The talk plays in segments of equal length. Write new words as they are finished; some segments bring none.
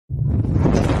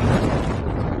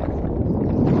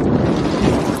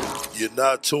You're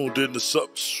not tuned into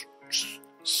something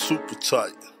super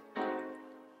tight.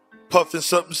 Puffin'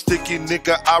 something sticky,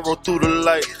 nigga, I roll through the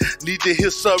light. Need to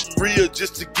hear something real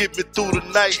just to get me through the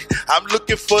night. I'm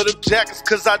looking for them jackets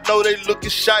cause I know they looking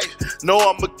shy. Know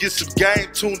I'ma get some game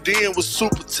tuned in with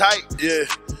super tight, yeah.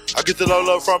 I get the low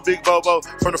love from Big Bobo,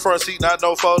 from the front seat, not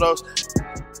no photos.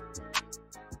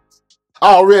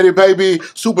 Already, baby.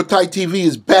 Super Tight TV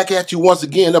is back at you once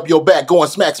again, up your back, going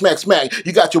smack, smack, smack.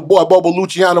 You got your boy Bobo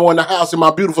Luciano in the house and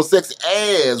my beautiful, sexy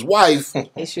ass wife.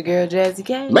 It's your girl, Jazzy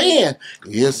K. Man,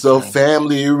 it's a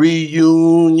family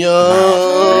reunion.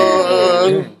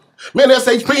 Man,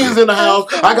 SHP is in the house.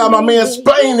 I got my man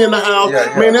Spain in the house.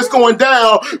 Yeah. Man, it's going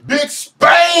down. Big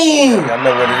Spain. I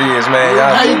know what it is, man.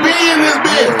 How you be in this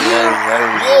bitch?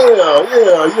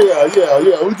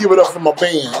 Yeah. We give it up for my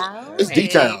band. It's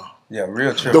D-Town. Yeah,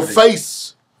 real triple. The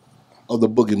face of the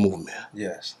boogie movement.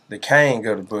 Yes, the king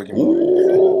of the boogie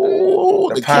Ooh,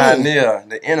 movement. The pioneer,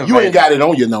 the innovator. You ain't got it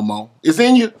on you no more. It's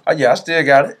in you? Oh, yeah, I still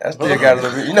got it. I still got a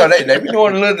little bit. You know, they be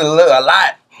doing a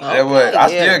lot. Okay, I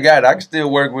still got it. I can still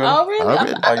work with them. Oh,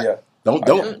 really? Oh, yeah.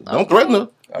 Don't threaten her.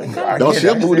 Okay, don't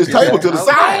she'll move this table to the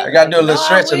side. I got to do a little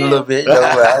stretching a little bit. You know,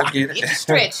 I get it.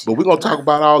 Stretch. But we're going to talk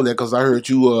about all that because I heard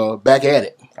you back at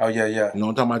it. Oh, yeah. You know what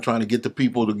I'm talking about? Trying to get the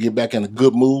people to get back in a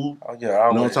good mood. Oh, yeah,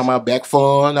 always. You know what I'm talking about? Back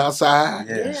fun outside.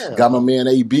 Yes. Yeah. Got my man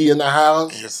AB in the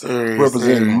house. Yes, sir.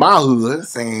 Representing my hood.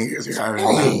 Same here,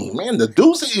 Man, the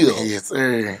Deuce Hills. Yes,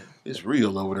 sir. It's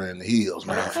real over there in the hills,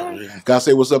 man. Gotta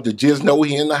say what's up to Jizz Know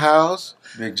he in the house.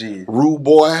 Big G. Rude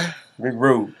boy. Big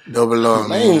Rude. Double R,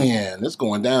 man. It's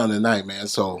going down tonight, man.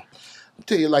 So, I'll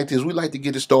tell you like this. We like to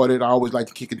get it started. I always like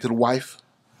to kick it to the wife.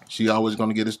 She always going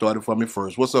to get it started for me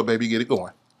first. What's up, baby? Get it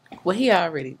going. Well, he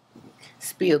already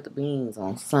spilled the beans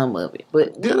on some of it.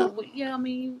 But, yeah, I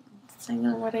mean, you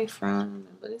saying where they from,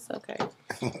 but it's okay.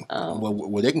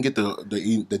 Well, they can get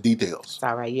the details. It's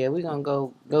all right. Yeah, we're going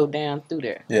to go down through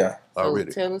there. Yeah. So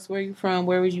already. Tell us where you from.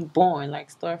 Where was you born?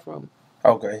 Like, start from.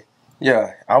 Okay.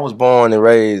 Yeah, I was born and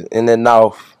raised in the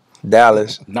North,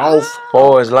 Dallas. North?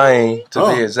 Forest Lane,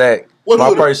 to be exact.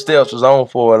 My first steps was on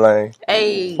Forest Lane.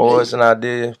 Hey. Forest, and I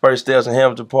did first steps in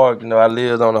Hamilton Park. You know, I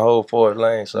lived on the whole Forest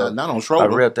Lane. So not on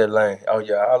Stroller. I ripped that lane. Oh,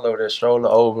 yeah, all over there. Stroller,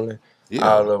 Overland,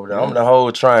 all over there. I'm the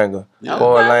whole triangle. Yeah.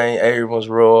 Forest Lane, Abrams,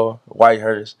 Royal,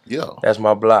 Whitehurst. Yeah. That's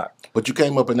my block. But you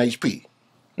came up in HP.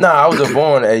 Nah, I was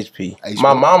born in HP.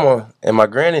 My mama and my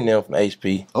granny them from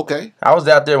HP. Okay. I was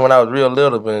out there when I was real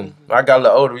little, but when I got a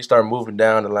little older, we started moving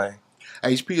down the lane.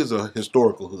 HP is a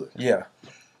historical hood. Yeah.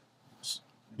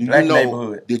 Black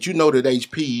neighborhood. Did you know that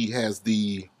HP has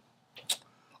the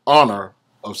honor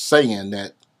of saying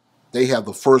that they have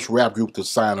the first rap group to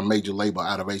sign a major label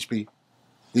out of HP?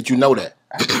 Did you know that?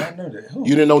 I did not know that. Who?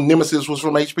 You didn't know Nemesis was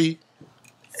from HP?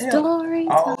 Story.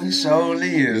 Oh, he sure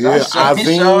is. Yeah,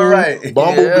 He sure right.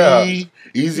 Bumblebee,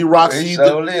 Easy Roxy. He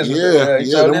sure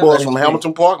is. Them boys from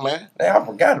Hamilton Park, man. Hey, I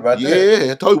forgot about that.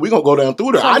 Yeah, I told you we gonna go down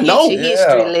through there. I know.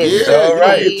 History lesson.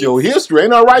 Right. Get your history.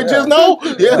 Ain't that right, just know?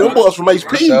 Yeah, them boys from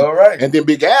HP. Sure right. And then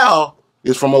Big Al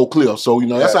is from Oak Cliff. So,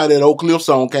 that's how that Oak Cliff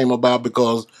song came about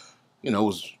because,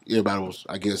 everybody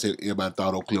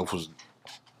thought Oak Cliff was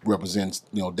represents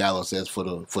Dallas as for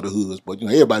the hoods, but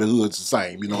everybody hoods the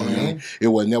same. You know what I mean? It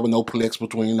was never no plex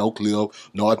between Oak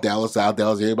Cliff, North Dallas, South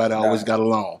Dallas. Everybody always got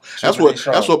along. That's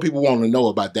what people want to know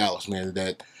about Dallas, man.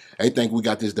 That they think we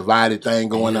got this divided thing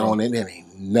going on, and it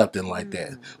ain't nothing like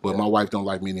that. But my wife don't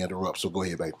like me to interrupt, so go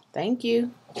ahead, baby. Thank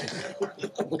you.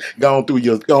 Go on through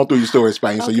your story,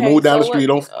 Spain. So you moved down the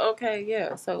street. Okay,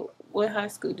 yeah. So what high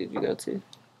school did you go to?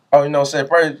 Oh, first,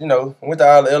 went to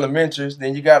all the elementaries.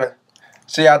 Then you gotta.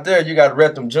 See, out there, you got to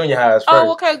rep them junior highs first.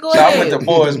 Oh, okay, go ahead. So I went to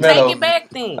Forest Meadow. Take it back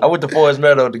then. I went to Forest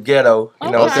Meadow, the ghetto.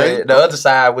 You know what I'm saying? The other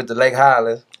side with the Lake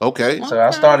Highlands. Okay. So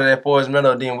I started at Forest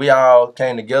Meadow, then we all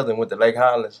came together and went to Lake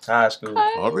Highlands High School.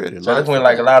 Already. So that's when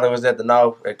a lot of us at the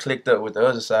North clicked up with the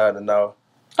other side of the North.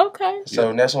 Okay.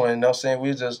 So that's when, we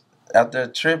was just out there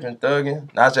tripping, thugging.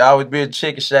 I should always be a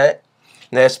chicken shack.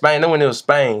 Now, Spain, then when it was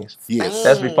Spain's. Yes.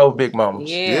 That's before Big Mama's.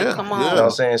 Yeah, come on. You know what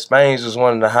I'm saying? Spain's was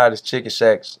one of the hottest chicken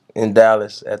shacks in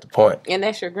Dallas at the point. And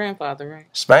that's your grandfather, right?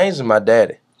 Spain's is my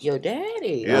daddy. Your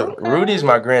daddy? Yeah. Okay. Rudy's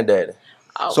my granddaddy.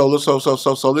 Oh. So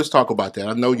let's talk about that.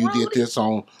 I know you did this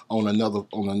on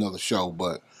another show,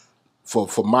 but for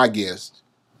my guests,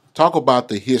 talk about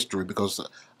the history because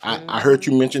I heard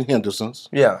you mention Henderson's.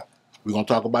 Yeah. We're gonna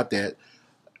talk about that.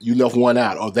 You left one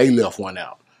out, or they left one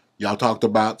out. Y'all talked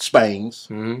about Spain's,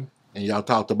 and y'all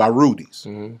talked about Rudy's.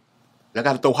 I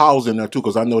got to throw Howes in there too,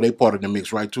 because I know they part of the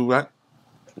mix, right?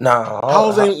 Nah,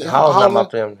 Howes not my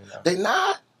family. No. They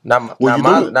not? Not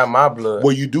my blood.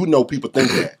 Well, you do know people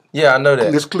think that. Yeah, I know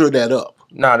that. Let's clear that up.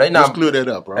 Nah, they Let's not. clear that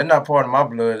up, bro. They're not part of my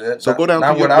blood. That's So go down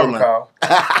not to your what I bloodline. recall.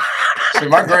 See,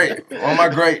 my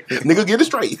great Nigga, get it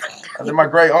straight. I think my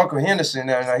great uncle Henderson.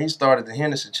 Now he started the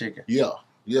Henderson chicken. Yeah.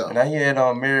 And now he had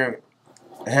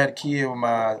had a kid with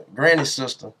my granny's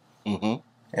sister. Mm-hmm.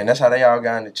 And that's how they all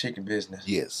got in the chicken business.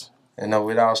 Yes. And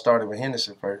it all started with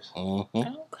Henderson first. Mm-hmm.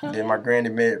 Okay. Then my granny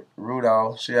met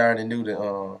Rudolph. She already knew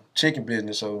the chicken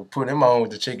business, so put him on with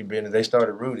the chicken business. They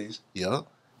started Rudy's. Yeah.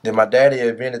 Then my daddy had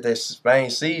invented that Spain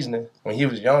seasoning when he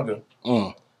was younger.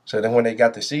 So then when they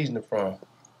got the seasoning from,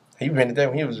 he invented that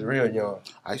when he was real young.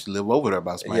 I used to live over there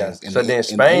by Spain's. Yeah. So then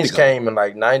Spain's came in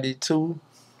like 92.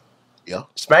 Yeah.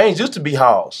 Spain's used to be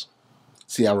Halls.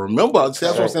 See, I remember. See,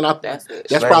 that's what I'm saying. That's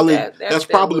That's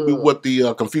probably what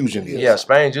the confusion is. Yeah,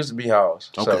 Spain's used to be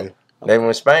Halls. Okay. So then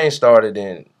when Spain started,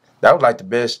 then that was like the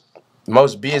best,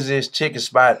 most busiest chicken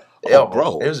spot ever.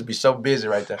 Bro. It used to be so busy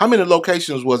right there. How many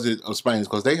locations was it of Spain's?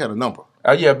 Because they had a number.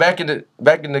 Oh yeah, back in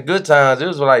the good times, it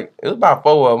was about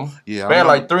 4 of them. Yeah. We had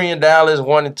like 3 in Dallas,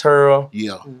 1 in Turl.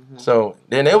 Yeah. Mm-hmm. So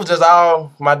then it was just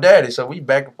all my daddy. So we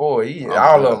back and forth.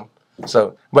 All of them.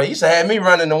 So, but he used to have me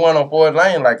running the one on 4th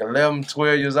Lane like 11,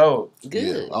 12 years old. Good.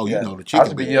 Yeah. Oh, you know the I chicken. used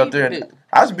to be up there.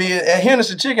 I used to be at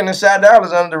Henderson Chicken inside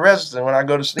Dallas under the register. When I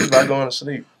go to sleep, I go to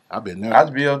sleep. I've been I there. used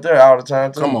to be up there all the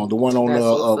time too. Come on, the one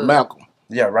on Malcolm.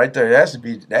 Yeah, right there. That used to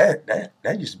be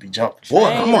that used to be jumping. Boy,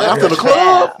 come on, after the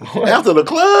club. After the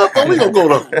club, man, we gonna go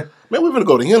to. Man, we gonna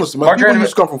go to Henderson. Man, people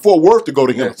used to come from Fort Worth to go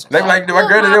to Henderson. They like my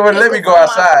girl. They wouldn't let me go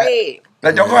outside.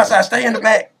 Like, don't go outside. Stay in the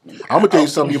back. I'm gonna tell you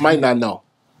something you might not know.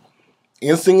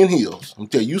 In Singing Hills, I'm gonna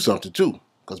tell you something too.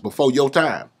 Because before your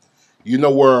time, you know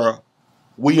where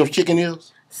Williams Chicken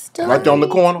is? Right there on the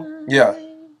corner. Yeah.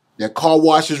 That car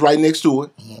wash is right next to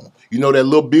it. You know that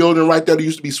little building right there that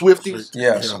used to be Swifty's?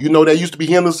 Yeah. You know that used to be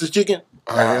Henderson's Chicken?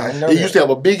 I know They used to have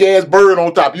a big ass bird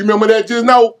on top. You remember that? Just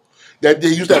know that they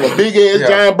used to have a big ass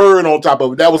giant bird on top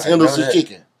of it. That was Henderson's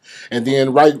Chicken. And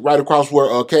then right across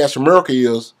where Cash America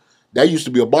is, that used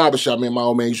to be a barbershop. Me and my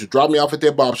old man used to drop me off at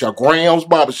that barbershop, Graham's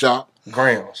Barbershop.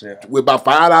 Graham's, yeah. With about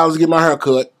 $5 to get my hair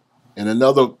cut. And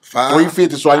another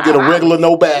 $3.50 so I can get a regular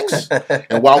no backs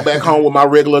and walk back home with my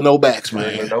regular no backs, man.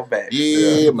 Regular no backs.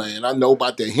 Yeah, man. I know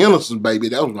about that Henderson, baby.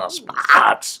 That was my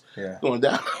spots. Yeah. Going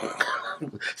down.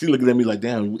 She looking at me like,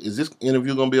 damn, is this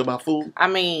interview gonna be about food? I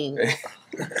mean,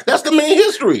 that's the man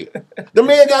history. The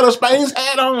man got a Spain's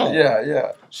hat on.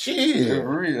 Yeah. Shit.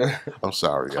 Real. I'm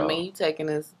sorry, y'all. I mean, you taking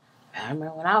us. I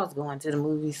remember when I was going to the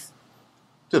movies.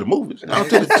 To the movies. No, to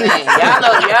the chicken. y'all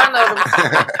know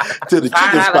to the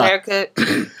chicken $5 spot. haircut.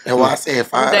 And why I said Them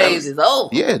 $5. days is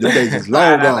over. Yeah, the days is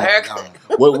long $5 gone.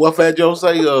 haircut. What Fat Joe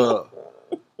say?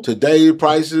 Today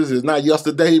prices is not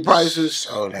yesterday prices.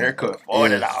 So Haircut,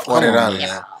 $40. $40.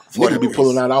 Yeah. Niggas be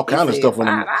pulling out all kind of stuff on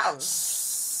them. $5.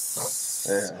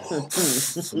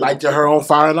 Light your hair on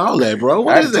fire and all that, bro.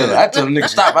 What is that? I told the nigga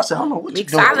stop. I said, hold on, what you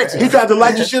doing? Mixologist. He tried to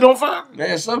light your shit on fire?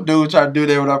 Man, some dude tried to do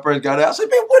that when I first got out. I said,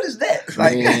 man, what is that?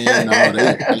 Like, Man, no,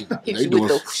 Hit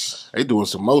they doing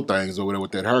some more things over there with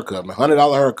that haircut, man.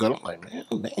 $100 haircut. I'm like, man,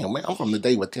 I'm from the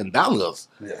day with $10.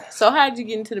 So how'd you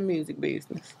get into the music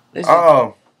business?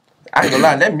 I ain't gonna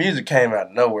lie, that music came out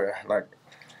of nowhere. Like,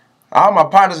 all my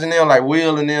partners in there, like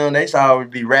Will and them, they used to always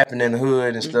be rapping in the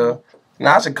hood and stuff.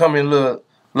 Now, I should come in little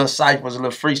ciphers, little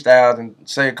freestyles and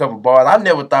say a couple bars. I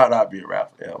never thought I'd be a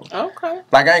rapper ever. Okay.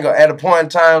 Like, I ain't gonna, at a point in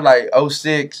time, like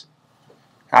 06,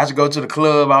 I used to go to the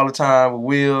club all the time with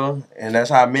Will, and that's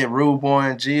how I met Rude Boy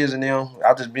and Giz and them.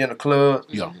 I just be in the club,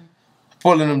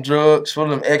 full of them drugs,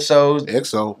 full of them XOs,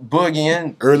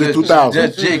 boogieing. Early 2000s.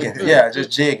 Just jigging. Yeah,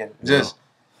 just jigging.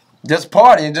 Just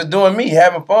partying, just doing me,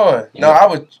 having fun. No, I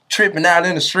was tripping out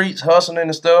in the streets, hustling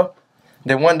and stuff.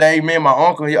 Then one day, me and my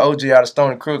uncle, he OG out of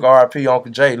Stony Crook, R.I.P.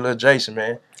 Uncle Jay, Lil Jason,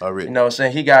 man. Already. You know what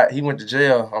I'm saying? He went to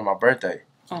jail on my birthday.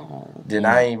 Then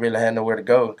I ain't really had nowhere to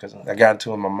go because I got into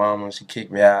it with my mama and she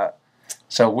kicked me out.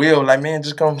 So Will like, man,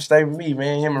 just come stay with me,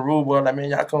 man. Him and Rude Boy like, man,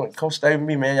 y'all come stay with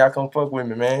me, man. Y'all come fuck with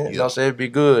me, man. You know what I'm saying? It'd be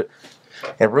good.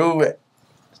 And Rude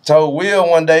told Will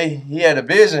one day he had a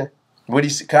vision. Cause I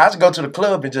used to go to the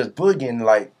club and just boogie and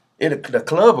like the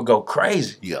club would go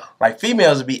crazy. Yeah. Like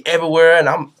females would be everywhere and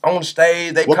I'm on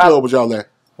stage. What club was y'all at?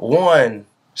 One.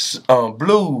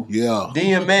 Blue,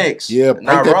 DMX,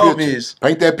 Nairobi's,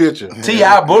 paint that picture.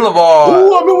 T.I. Boulevard.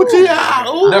 Ooh, I remember T.I.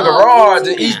 The garage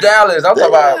in East Dallas. I'm talking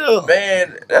about,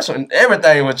 man, that's when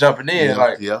everything was jumping in.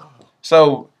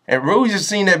 So, and Rue just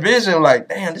seen that vision, like,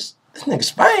 damn, this nigga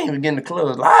Spain was getting the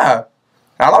clubs live.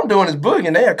 All I'm doing is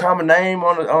boogieing. They had common name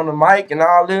on the mic and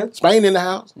all this. Spain in the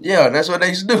house? Yeah, that's what they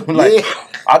used to do. Like,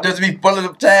 I'll just be pulling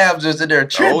up tabs just in there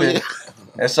tripping.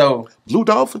 And so Blue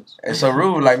Dolphins. And so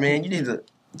Rue was like, man, you need to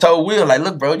told Will, like,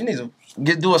 look, bro, you need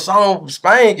to do a song with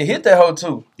Spain and hit that hoe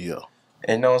too. Yeah.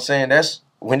 And you know what I'm saying? That's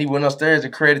when he went upstairs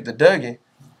and created the Dougie.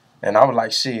 And I was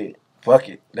like, shit, fuck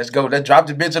it. Let's go. Let's drop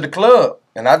the bitch at the club.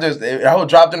 And that hoe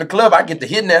dropped in the club. I get to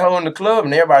hitting that hoe in the club,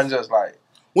 and everybody's just like.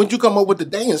 When'd you come up with the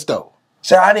dance, though?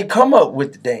 So I didn't come up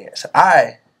with the dance.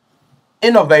 I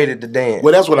innovated the dance.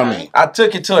 Well, that's what I mean. I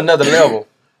took it to another level.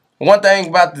 One thing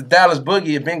about the Dallas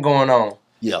Boogie, it been going on.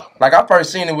 Yeah. Like, I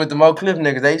first seen it with the Mo Cliff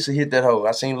niggas. They used to hit that hoe.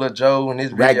 I seen Lil Joe and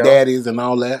his Rack video. Daddies and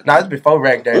all that. Nah, it's before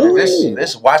Rack Daddy. Ooh.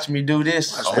 This watch me do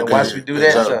this and watch me do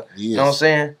that. Yes. So, you know what I'm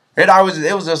saying?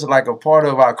 It was just like a part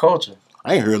of our culture.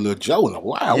 I ain't heard Lil Joe in a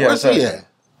while. Yeah, Where's he at?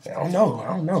 I don't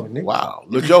know, nigga. Wow.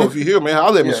 Lil Joe, if you hear me,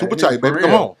 I'll let me super tight, baby. for Come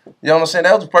real. on. You know what I'm saying?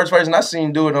 That was the first person I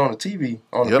seen do it on the TV,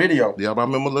 on the video. Yeah, I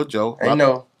remember Lil Joe. And, you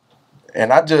know,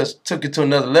 and I just took it to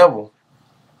another level.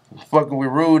 Fucking with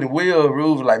Rude and Will.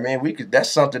 Rude was like, man,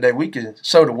 that's something that we could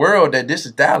show the world that this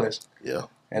is Dallas. Yeah.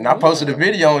 And I posted a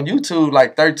video on YouTube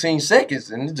like 13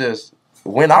 seconds and it just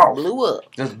went off. Blew up.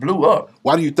 Just blew up.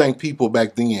 Why do you think people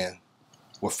back then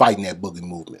were fighting that boogie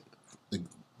movement?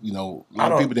 You know, a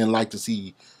lot of people didn't like to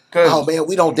see, oh man,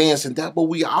 we don't dance in that, but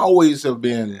we always have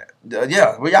been.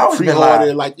 Yeah, we always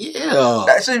been like,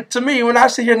 yeah. See, to me, when I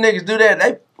see here niggas do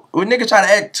that, when niggas try to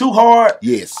act too hard,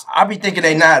 yes, I be thinking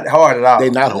they not hard at all. They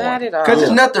not hard. Not at all. Because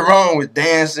there's nothing wrong with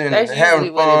dancing and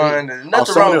having fun. There's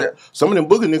nothing wrong with that. Some of them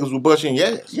boogie niggas will bust your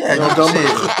ass. Yeah, you know what I'm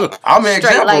talking about? I'm an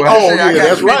example. Like, I got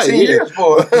that's 15 right. years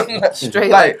for it. Straight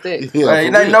like that. Yeah,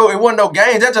 it wasn't no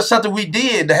games. That's just something we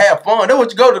did to have fun. That's what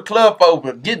you go to the club for,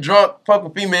 but get drunk, fuck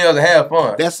with females, and have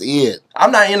fun. That's it.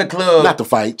 I'm not in the club. Not to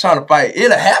fight. Trying to fight.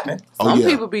 It'll happen. Some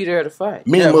people be there to fight.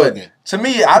 Mugging. To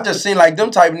me, I just seen like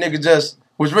them type of niggas just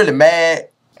was really mad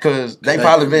because they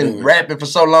probably been rapping for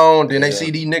so long, then they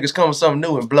see these niggas come with something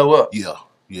new and blow up. Yeah.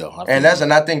 And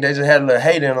I think they just had a little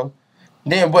hate in them.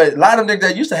 Then, but a lot of niggas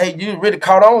that used to hate you really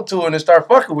caught on to it and start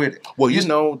fucking with it. Well, you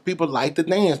know, people like to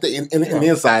dance. In the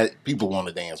inside, people want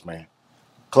to dance, man.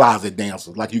 Closet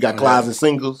dancers. Like you got closet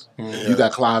singles, you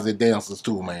got closet dancers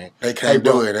too, man. They can't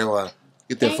do it. They want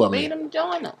get that for me. Them,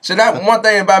 join them. So that one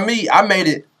thing about me, I made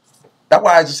it. That's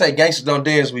why I just say gangsters don't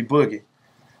dance, we boogie.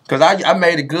 Because I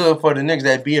made it good for the niggas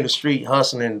that be in the street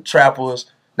hustling,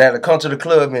 trappers, that'll come to the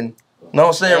club and, you know what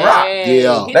I'm saying, rock.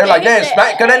 Yeah. They're like, dance,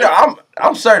 because they know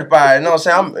I'm certified, you know what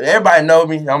I'm saying? Everybody know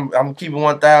me. I'm keeping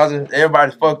 1,000.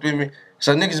 Everybody fucked with me.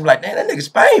 So niggas be like, damn, that nigga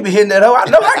Spain be hitting that hoe. I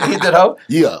know I can hit that hoe.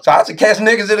 Yeah. So I just catch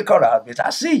niggas in the corner. Bitch,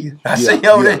 I see you. I see you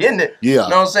over there hitting it. Yeah. You know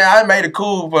what I'm saying? I made it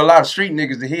cool for a lot of street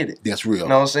niggas to hit it. That's real. You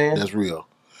know what I'm saying? That's real.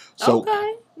 So,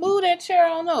 okay. Move that chair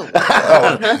on over.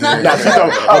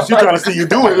 She trying to see you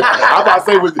do it. I about to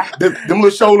say, with them little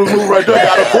shoulders move right there.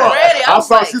 Got a bump. I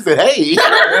saw. She said, "Hey, you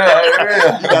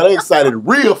got her excited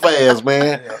real fast,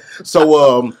 man." Yeah.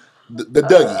 So, the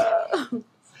Dougie,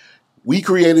 we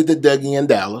created the Dougie in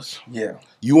Dallas. Yeah,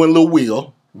 you and Lil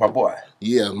Will, my boy.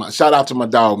 Yeah, shout out to my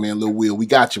dog, man, Lil Will. We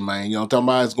got you, man. You know what I'm talking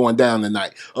about? It's going down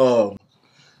tonight.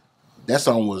 That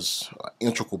song was an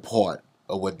integral part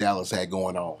of what Dallas had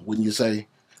going on, wouldn't you say?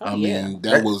 I mean,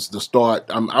 that was the start.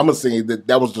 I'm gonna say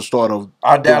that was the start of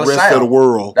our the Dallas rest sound. of the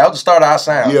world. That was the start of our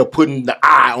sound. Yeah, putting the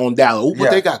eye on Dallas. Ooh, what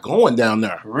they got going down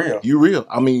there? Real. You real.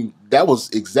 I mean, that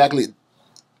was exactly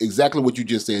what you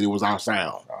just said. It was our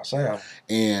sound. Our sound.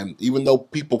 And even though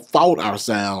people fought our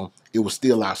sound, it was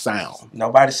still our sound.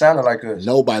 Nobody sounded like us.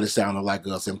 Nobody sounded like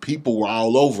us. And people were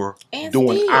all over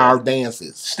doing our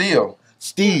dances.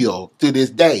 Still to this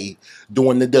day,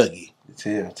 doing the Dougie.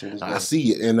 To this day. I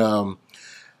see it. And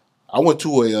I went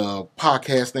to a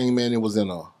podcast thing, man. It was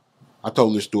in I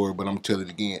told this story, but I'm gonna tell it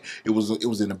again. It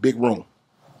was in a big room,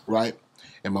 right?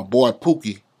 And my boy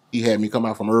Pookie, he had me come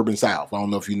out from Urban South. I don't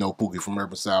know if you know Pookie from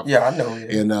Urban South. Yeah, I know.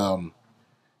 Yeah. And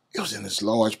it was in this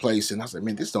large place, and I said,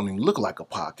 man, this don't even look like a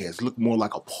podcast. It looked more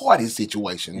like a party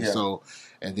situation. Yeah. So,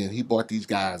 and then he brought these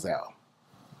guys out,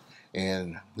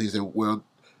 and he said, well,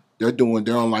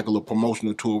 they're on like a little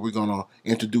promotional tour. We're gonna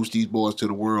introduce these boys to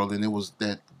the world, and it was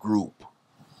that group.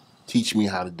 Teach me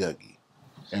how to Dougie.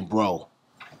 And bro,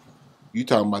 you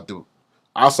talking about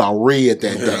I saw red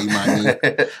that day, my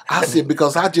nigga. I said,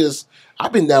 because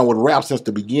I've been down with rap since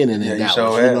the beginning in Dallas, you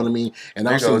know what I mean? And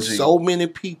I've seen so many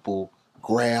people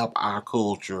grab our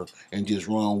culture and just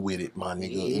run with it, my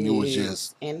nigga. And it was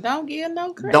just... And don't give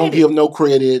no credit. Don't give no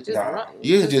credit.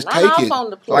 Just take it. On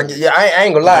the like, I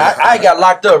ain't gonna lie. I got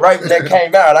locked up right when that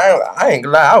came out. I ain't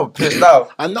gonna lie. I was pissed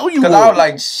off. I know you Because I was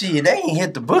like, shit, they ain't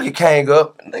hit the Boogie King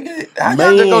up. Nigga, how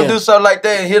y'all just gonna do something like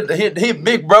that and hit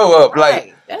Big Bro up?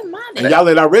 Like, that's my and y'all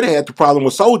had already had the problem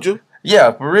with Soulja.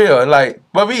 Yeah, for real. Like,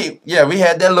 but we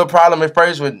had that little problem at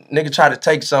first when nigga tried to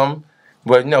take something.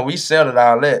 But, we settled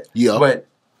all that. Yeah. But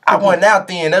I wasn't out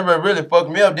then. That really fucked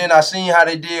me up. Then I seen how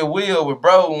they did Will with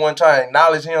Bro one trying to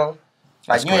acknowledge him.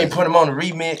 Like, you ain't put him on the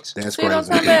remix. That's See what I'm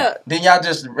crazy. talking about? Then y'all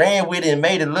just ran with it and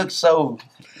made it look so...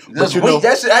 But you know,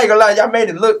 that shit, I ain't gonna lie, y'all made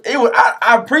it look...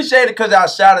 I appreciate it because y'all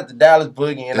shouted the Dallas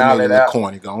Boogie and all made it that look out.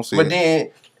 corny, gon' say But then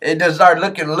it just started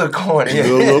looking a little corny. a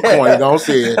little corny, gon'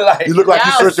 say it. Like, you look like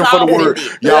you y'all searching for the word.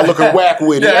 softened it. Y'all looking whack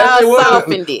with it. Yeah. Y'all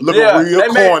softened it. Looking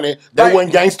real corny. They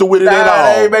wasn't gangster with it at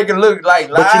all. They ain't making it look like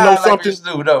live, But you know like something? we used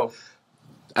to do, though.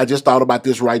 I just thought about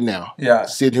this right now. Yeah.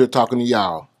 Sitting here talking to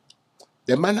y'all.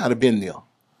 That might not have been there.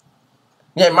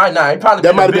 Yeah, it might not. It probably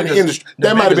That might have been the industry.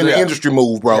 That might have been the industry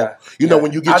move, bro. Yeah. You know, Yeah.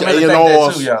 when you get I your really think that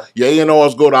A&Rs, too, yeah. your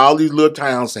A&Rs go to all these little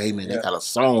towns, say, hey man, Yeah. they got a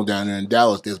song down there in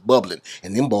Dallas that's bubbling,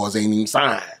 and them boys ain't even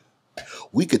signed.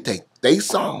 We could take they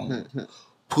song,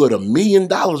 put $1 million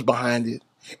behind it,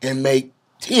 and make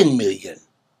 10 million.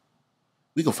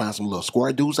 We can find some little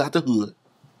square dudes out the hood,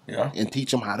 Yeah. and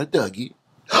teach them how to Dougie.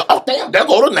 Oh damn, there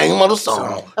go the name of the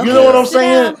song. Okay. You know what I'm Sit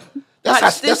saying? down. That's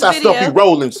Watch how this stuff be video.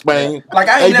 rolling, Spain. Like,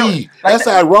 I ain't AB, never... Like that's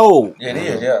how it roll. Yeah, it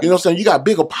is, yeah. You know what I'm saying? You got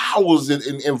bigger powers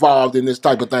involved in this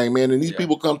type of thing, man. And these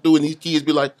people come through and these kids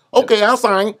be like, okay, I'll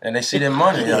sign. And they see that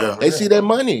money. Yeah. They see that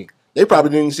money. They probably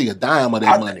didn't even see a dime of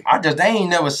that money. They ain't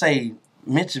never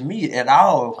mention me at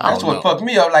all. I That's don't what know. fucked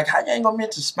me up. Like, how you ain't gonna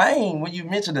mention Spain when you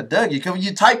mention the Dougie? Because when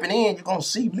you type it in, you're gonna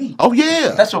see me. Oh,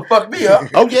 yeah. That's what fucked me up.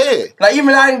 Oh, yeah. Like,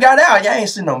 even I ain't got out, y'all ain't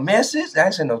seen no message. I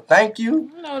ain't seen no thank you.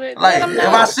 You know that. Like, let 'em if know.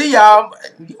 I see y'all,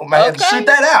 you might have to Okay. shoot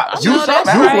that out. I Shoot know something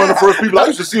that's You was out. one of the first people I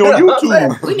used to see on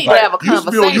YouTube. We need to have a You used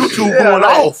to be on conversation. YouTube going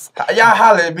like, off. Y'all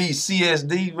holler at me,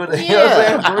 CSD, but you know what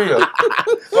I'm saying? For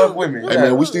real. Fuck with me. Hey,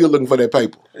 man, we still looking for that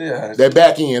paper. Yeah. That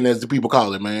back end, as the people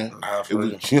call it, man. Nah, for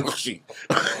real. Shit.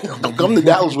 Don't come to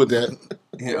Dallas with that.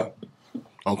 Yeah.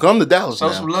 Don't come to Dallas Show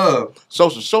now. some love. Show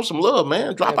some love,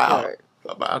 man. Drop That out. part.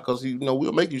 Drop out, because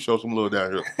we'll make you show some love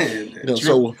down here. You know,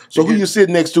 True. so who you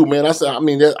sitting next to, man?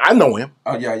 I know him.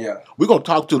 Oh, yeah. We're gonna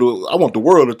talk to I want the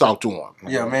world to talk to him.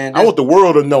 Yeah, man. I want the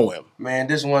world to know him. Man,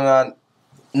 this one,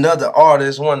 another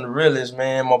artist, one of the realest,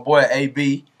 man. My boy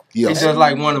AB. Yeah. He's just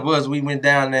like one of us. We went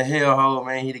down that hellhole,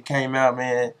 man. He came out,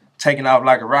 man, taking off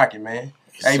like a rocket, man.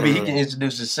 Yes, AB, he sir. can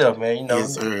introduce himself, man. You know.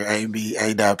 Yes, sir. AB,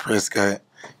 A. Prescott.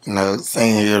 You know,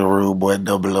 singing here, rude boy,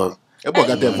 double up. That boy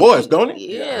got that voice, don't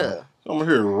he? Yeah. I'm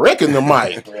here wrecking the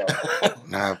mic.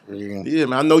 Nah, for real. Yeah,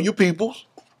 man. I know you peoples.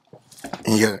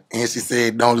 Yeah, and she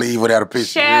said, don't leave without a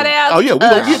picture. Shout out. Oh, yeah, we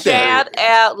gonna get that. Shout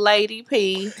out, Lady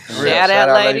P. Shout out,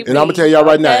 out, Lady Lady P. And I'm gonna tell y'all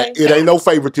right now, Okay. it ain't no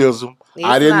favoritism. It's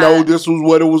I didn't not. know this was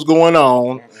what it was going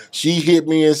on. She hit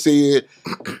me and said,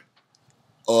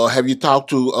 have you talked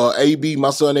to AB, my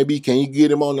son AB? Can you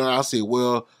get him on there? I said,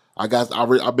 well,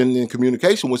 I've been in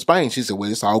communication with Spain. She said, well,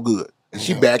 it's all good. And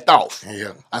she backed off.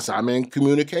 Yeah. I said, I'm in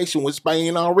communication with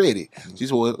Spain already. She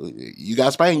said, well, you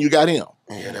got Spain, you got him.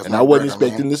 Yeah, that's And my I wasn't brother,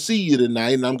 expecting to see you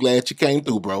tonight, and I'm glad you came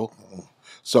through, bro.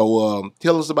 So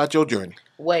tell us about your journey.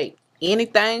 Wait,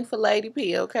 anything for Lady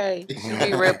P, okay? She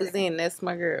be representing. That's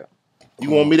my girl. You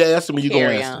want me to ask him or you going to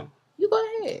Carry ask on. him? You go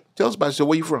ahead. Tell us about yourself.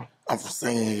 Where you from? I'm from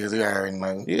Singing Hills. You already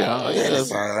know. Yeah, Yes,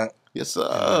 sir. Yes,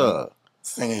 sir.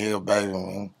 Singing Hill, baby,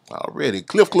 man. Already.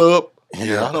 Cliff Club.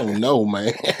 Yeah. I don't know,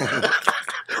 man.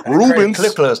 Rubens.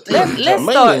 Clip Club still.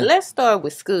 Let's start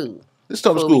with school. Let's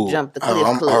start with Before school. we jump the Oh, Cliff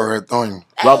I'm Club. already throwing.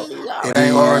 Rob- It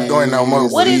ain't already throwing no more.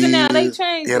 What is it now? They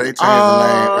changed Yeah, it. they changed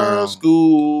the name.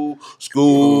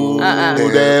 School Uh-uh.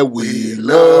 that we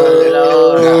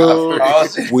love.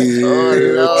 We're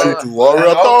Lord. true to our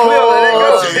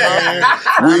Oh,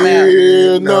 authority.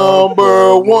 We're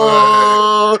number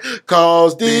one,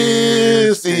 cause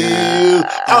this is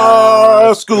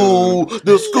our school,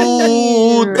 the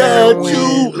school that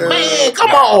you, man,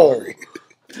 come on.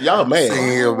 Y'all Singing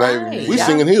man. Hill, baby. Right. We Y'all-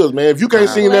 singing hills, man. If you can't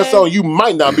sing that song, you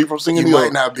might not be from singing You hills.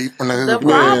 might not be from the The hood.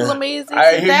 problem is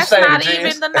I hear you that's saying not it,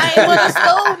 even Jizz. the name of the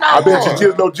school no I bet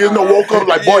you more. Jizno woke up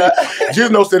like, boy,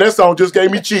 Jizno said that song just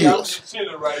gave me chills. Did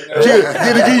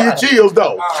it give you chills,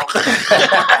 though?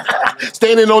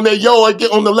 Standing on that yard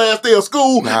get on the last day of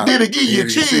school, Nah, did it give you give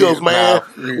you chills, chills, man?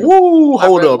 nah. Woo, My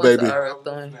hold brother up, went baby. to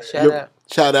Earthstone. Shout Yep. out.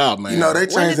 Shout out, man. You know, they When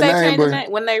did changed the they name, change the but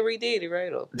name? When they redid it,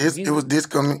 right? Or this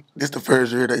the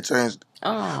first year they changed.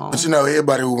 Oh. But you know,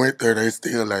 everybody who went there, they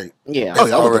still like, Yeah. Oh,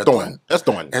 yeah, I went to already Thornton. That's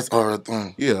Thornton. that's our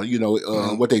thing. Yeah, you know,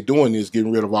 what they doing is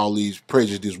getting rid of all these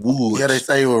prejudiced woods. Yeah, they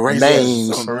say it was racist.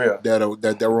 names For real.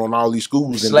 that were on all these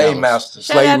schools. in Slave Dallas. masters.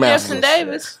 Shout Slave out masters. Jefferson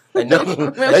Davis. They know.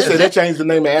 They said they changed the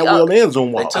name of Atwell and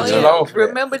Zumwalt. They took Oh, too yeah. long for that.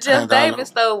 Remember Jeff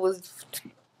Davis though was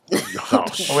Oh,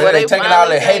 shit. Well, they taking all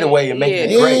that hate away and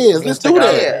making it great. Yes, let's do Take all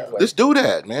that. hate away. Let's do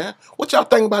that, man. What y'all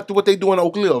think about what they do in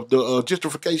Oak Cliff, the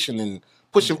gentrification and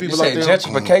pushing people you out said there.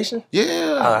 Gentrification?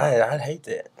 Yeah. I hate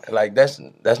that. Like that's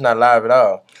not live at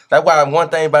all. That's why one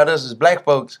thing about us as black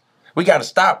folks, we got to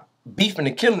stop beefing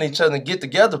and killing each other and get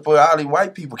together for all these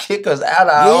white people kick us out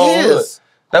of our own hood.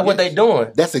 That's what they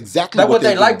doing. That's exactly That's what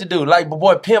they doing. like to do. Like my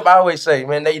boy Pimp, I always say,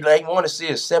 man, they want to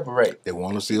see us separate. They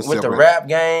want to see us with separate. The rap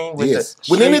game, with the streets,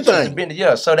 with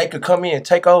anything. So they could come in and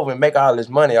take over and make all this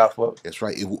money off of it. That's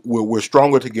right. We're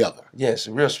stronger together. Yes,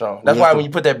 real strong. That's why when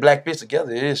you put that black fist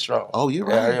together, it is strong. Oh, you're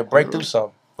right. Yeah, break through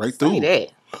something. Break through. That.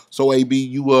 So AB,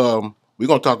 you we're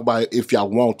gonna talk about it if y'all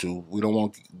want to. We don't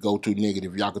want to go too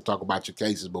negative. Y'all can talk about your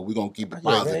cases, but we're gonna keep it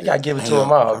positive. Man, you gotta give it to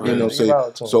them all. You know,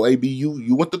 so AB,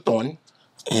 you went to Thorny.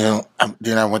 Yeah,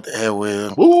 then I went to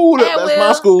Adwell. Ooh, that's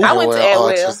my school. I went to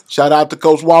Adwell. Shout out to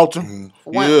Coach Walter.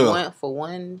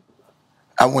 One.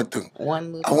 I went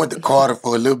to Carter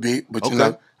for a little bit, but you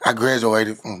know, I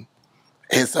graduated from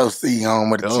SOC,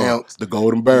 home of the champs. The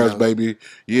Golden Bears, baby.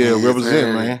 Yeah,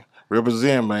 represent, man.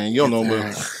 Represent, man. You don't know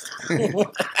me.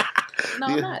 No,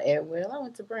 not Adwell. I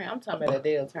went to Brown. I'm talking about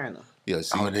Adele Turner. Yeah,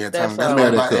 see. That's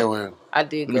Adwell. I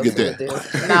did go to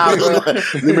Adele. Nah, bro.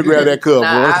 Let me grab that cup, bro.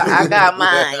 I got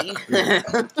mine.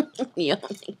 You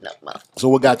don't need no more. So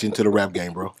what got you into the rap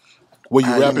game, bro? Were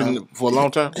you rapping for a long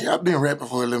time? Yeah, I've been rapping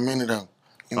for a little minute, though.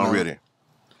 Already.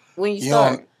 When you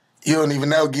start? You don't even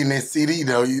know getting that CD,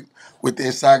 though. With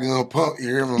that shotgun pump, you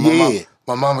hear me?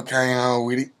 My mama came home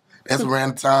with it. That's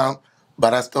around the time.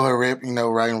 But I started rapping,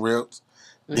 writing raps.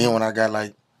 Then when I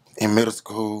got in middle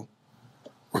school,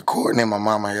 recording in my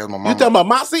mama house. You talking about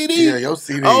my CD? Yeah, your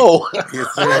CD. Oh,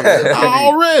 yes, sir.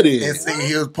 already. And sing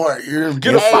his part.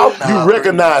 Get up off. You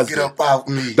recognize it. Get up off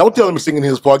me. Don't tell him singing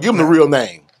his part. Give him the real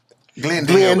name.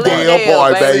 Glendale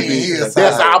part, baby.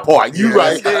 That's our part. You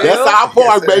right. That's our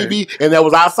part, baby. And that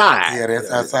was our side. Yeah,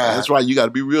 that's our side. That's right. You got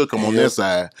to be real. Come on that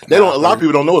side. They don't. A lot of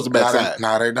people don't know it's the back side.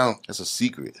 No, they don't. That's a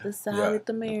secret. The side with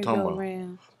the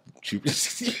merry-go-round.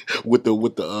 with the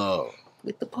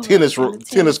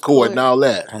tennis court and all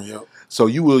that. Yep. So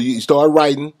you started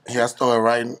writing. Yeah, I started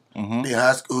writing. In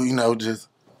high school, just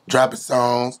dropping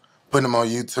songs, putting them on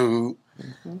YouTube.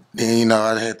 Then,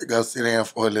 I had to go sit down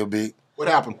for a little bit. What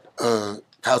happened?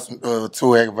 Caught some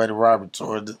two aggravated robbery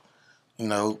charges.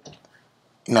 Just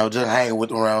hanging with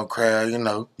the wrong crowd, Yeah.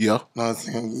 Know what I'm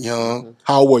saying? Young.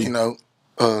 How old were you?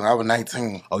 I was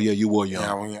 19. Oh, yeah, you were young.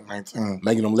 Yeah, I was 19.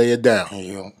 Making them lay it down.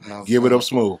 Yeah. Give it up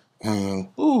smooth.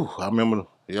 Ooh, I remember.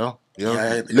 Yeah.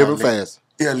 Living fast.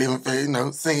 Yeah, living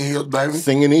fast, singing hills, baby.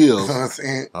 Singing hills. You know what I'm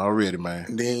saying? Already, man.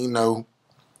 And then,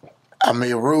 I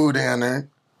made a rule down there.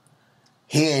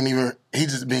 He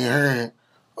just been hearing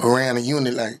around the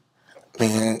unit like,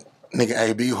 man, nigga,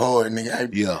 AB hard, nigga,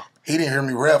 AB. Yeah. He didn't hear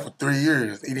me rap for 3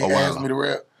 years. He didn't ask me to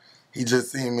rap. He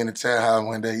just seen me in the child house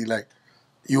one day. He like,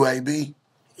 you AB?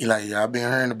 He like, yeah, I been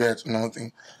hearing about you, know what I'm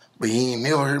saying? But he ain't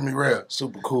never heard me rap.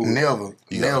 Super cool. Never.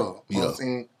 You know what I'm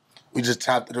saying? We just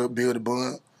chopped it up, built a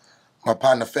bun. My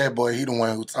partner, Fat Boy, he the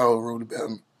one who told Rudy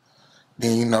about me.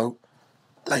 Then,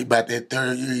 about that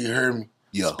third year, you heard me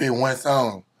spit one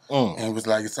song. And it was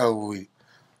like, it's over with.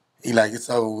 He like, it's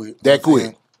over with. That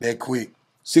quick? That quick.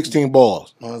 16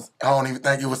 balls. I don't even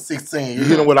think it was 16. You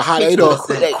hit him with a hot 8 or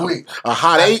quick. A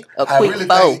hot 8?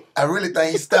 I really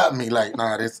think he stopped me. Like,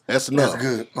 nah, that's enough. That's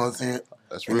good. You know what I'm saying?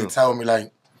 That's and real. he told me, like, you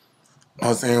know what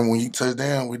I'm saying, when you touch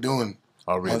down, we doing it.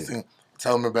 Already. You know what I'm saying? He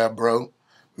told me about bro.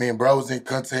 Me and bro was in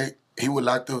contact. He was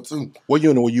locked up too. What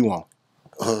unit were you on?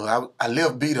 I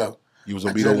left Beto. You was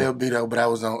on Beto? I Beto? just left Beto, but I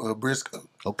was on Briscoe.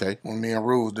 Okay. When me and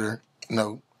Rue was there,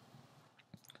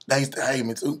 they used to hate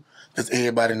me too, because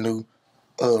everybody knew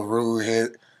Rue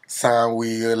had signed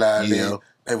Will out there.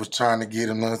 They was trying to get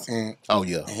him, you know what I'm saying? Oh,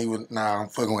 yeah. And he was, I'm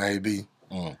fucking with AB.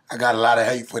 I got a lot of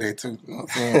hate for that too, you know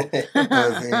what I'm saying?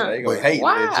 They gonna hate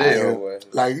that jail.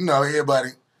 Like, everybody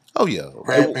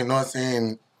rapping, you know what I'm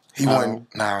saying? He wasn't,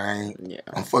 I ain't. Yeah.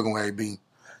 I'm fucking with AB.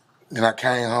 Then I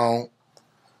came home.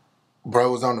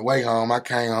 Bro was on the way home. I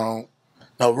came home.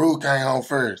 No, Rue came home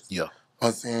first. Yeah. You know what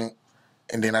I'm saying?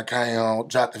 And then I came home,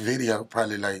 dropped the video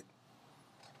probably like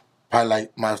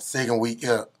my second week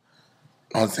up.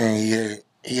 You know what I'm saying?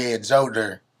 He had Joe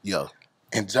there. Yeah.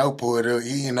 And Joe pulled up.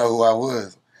 He didn't know who I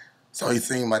was. So he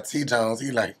seen my T-Jones.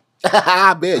 He like,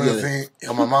 I bet, you know what I'm saying?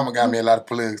 And my mama got me a lot of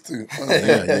plugs too.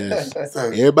 So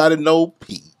everybody know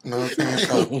Pete. You know what I'm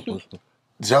saying? So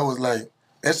Joe was like,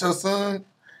 that's your son?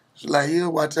 She's like, yeah,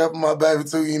 watch out for my baby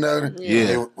too,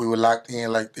 Yeah. We were locked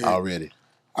in like that. Already.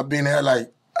 I've been there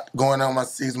like going on my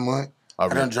 6th month.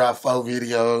 Already. I done dropped 4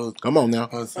 videos. Come on now.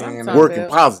 You know what I'm saying? Working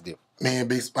positive. Me and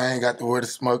Big Spain got the Word of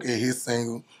Smoke at his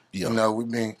single. Yeah. We've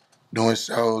been doing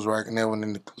shows, rocking that one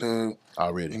in the club.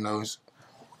 Already.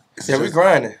 Yeah, we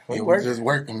grinding. We working. just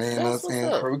working, man. You know what I'm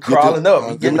saying? We crawling up.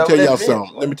 Let me tell y'all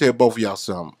something. Let me tell both of y'all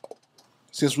something.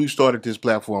 Since we started this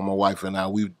platform, my wife and I,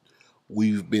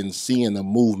 we've been seeing a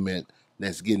movement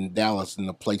that's getting Dallas in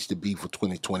the place to be for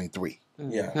 2023.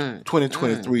 Yeah.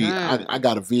 2023, I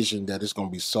got a vision that it's going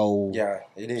to be so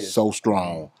so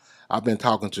strong. I've been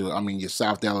talking to, your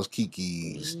South Dallas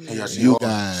Kikis, you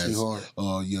guys, your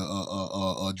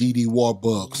DD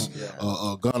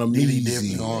Warbucks, Gunna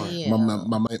Meezy,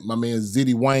 my man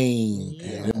Zitty Wayne,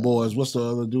 them boys, what's the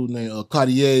other dude name?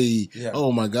 Cartier.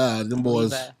 Oh my God, them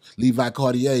boys, Levi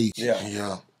Cartier.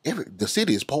 The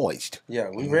city is poised. Yeah,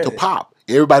 we ready to pop.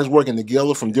 Everybody's working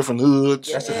together from different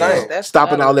hoods. That's the thing.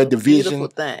 Stopping all that division.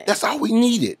 That's all we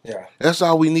needed. Yeah, that's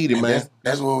all we needed, and man.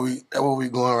 That's where we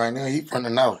going right now. He from the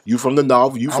north. You from the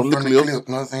north. You from the cliff. You know what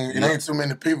I'm saying? It ain't too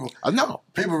many people. I know.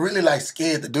 People really like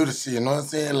scared to do the shit. You know what I'm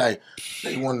saying? Like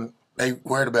they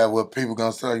worried about what people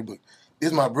gonna say. But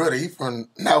this my brother. He from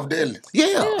North Dallas.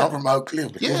 Yeah. I'm from Oak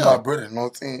Cliff. But he's my brother. You know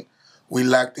what I'm saying? We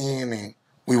locked in and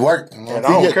we work. You know and I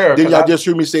don't care. Did y'all just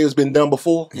hear me say it's been done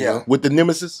before? Yeah. With the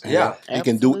Nemesis? Yeah. We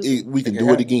can do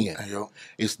it again.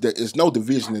 It's no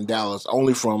division in Dallas,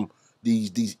 only from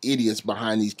these idiots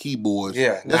behind these keyboards.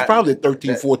 Yeah. That's probably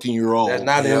 13, 14-year-old. That's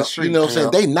not in the streets. You know what I'm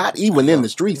saying? They not even in the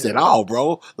streets at all,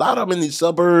 bro. A lot of them in these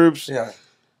suburbs. Yeah.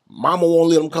 Mama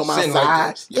won't let them come outside.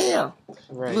 Like yeah.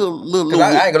 Right. Little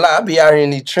I ain't gonna lie, I be out here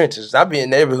in these trenches. I be in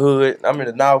the neighborhood. I'm in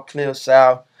the North, Cliff,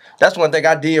 South. That's one thing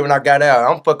I did when I got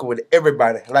out. I'm fucking with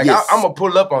everybody. Like, I'm going to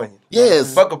pull up on you.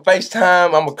 Yes. Fuck a FaceTime.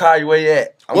 I'm going to call you where you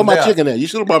at. Where my chicken at? You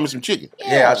should have brought me some chicken.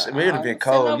 Yeah, it would have been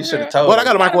cold. You should have told me. But I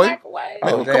got a microwave.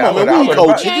 Oh, come on, man. We eat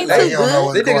cold chicken. These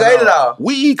niggas ate it all.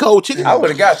 We eat cold chicken. I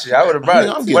would have got you. I would have brought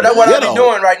it. But that's what I be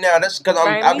doing right now. That's because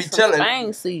I be telling.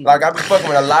 Like, I be fucking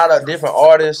with a lot of different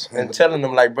artists and telling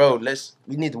them, like, bro,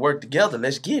 we need to work together.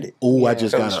 Let's get it. Oh, I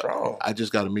just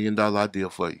got $1 million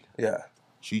idea for you. Yeah.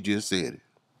 She just said it.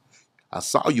 I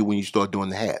saw you when you started doing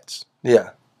the hats.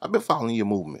 Yeah. I've been following your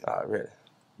movement. Really?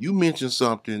 You mentioned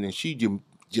something, and she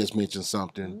just mentioned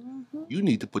something. Mm-hmm. You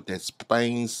need to put that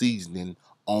Spain seasoning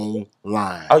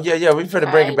online. Oh, yeah. We finna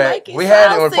bring it back. We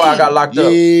had it before I got locked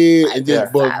up. Yeah, and then,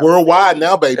 but worldwide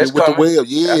now, baby, with the web.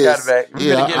 Yeah, I got it back. We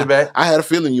finna get it back. I had a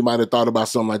feeling you might have thought about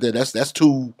something like that. That's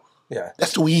too... Yeah,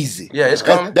 that's too easy. Yeah, it's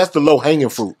coming. That's the low hanging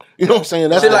fruit. You know what I'm saying?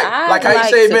 That's like how you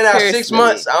say it's been out 6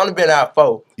 months. I only been out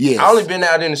 4. Yeah, I only been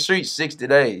out in the streets 60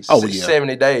 days.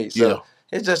 70 days. So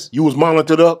it's just you was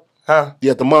monitored up. Huh? You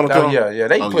had to monitor. Oh, yeah.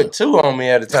 They put 2 on me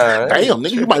at a time. Damn,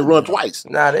 nigga, you might run twice.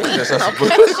 Nah, they just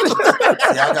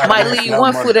might leave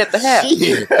one foot at the house.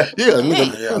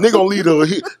 Nigga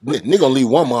gonna leave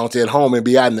one monitor at home and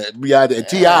be out at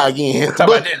TI again. Talk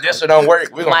about this don't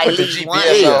work. We gonna put the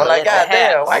GPS on. Like,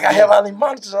 goddamn, why I gotta have all these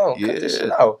monitors on? Yeah, cut this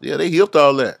shit out. Yeah, they hipped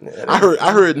all that. Yeah,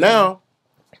 I heard now.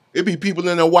 It be people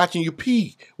in there watching you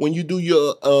pee when you do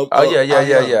your.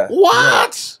 Yeah.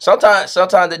 What? Sometimes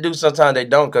they do, sometimes they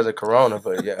don't because of Corona.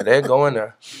 But yeah, they go in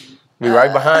there. Be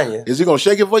right behind you. Is he gonna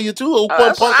shake it for you too? Or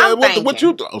what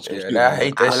you? I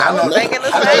hate that shit. I'm thinking the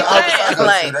same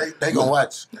thing. Like they gonna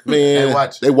watch. Man,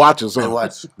 they watch us. They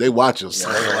watch us. They watch.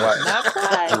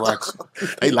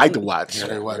 They like to watch. Yeah,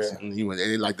 they watch.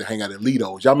 They like to hang out at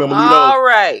Lido's. Y'all remember Lido's? All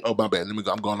right. Oh my bad. Let me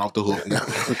go. I'm going off the hook now.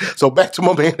 So back to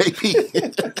my man AB.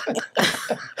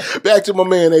 Back to my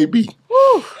man AB.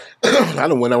 Woo. I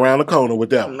done went around the corner with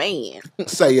that. Man.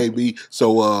 Say AB.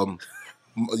 So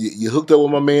you hooked up with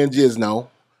my man Jizno.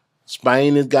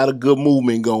 Spain has got a good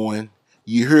movement going.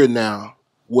 You hear now.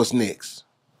 What's next?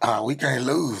 We can't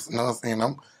lose. You know what I'm saying?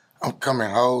 I'm coming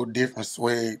whole different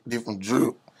swag, different drip. You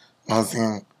know what I'm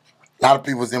saying? A lot of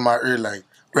people's in my ear like,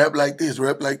 rap like this,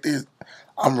 rap like this.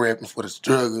 I'm rapping for the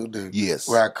struggle,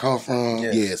 where I come from.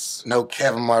 Yes. No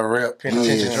cap in my rap. Yeah.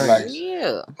 You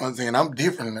know what I'm saying? I'm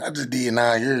different. I just did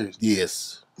 9 years.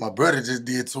 Yes. My brother just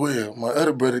did 12. My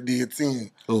other brother did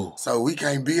 10. Ooh. So we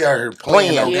can't be out here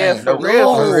playing no games. For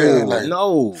real.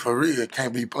 No. For real,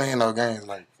 can't be playing no games.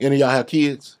 Like, any of y'all have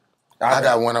kids? I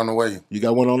got one on the way. You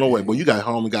got one on the way. But you got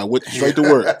home and got straight to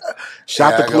work.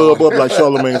 Shot the club up like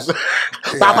Charlamagne said.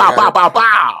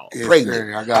 Pow.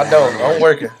 Pregnant. I'm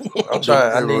working. I'm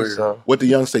trying. I need some. What the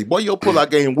young say? Boy, your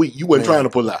pull-out game weak. You wasn't trying to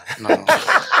pull out. No.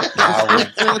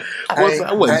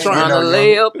 I wasn't trying to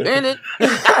lay up in it.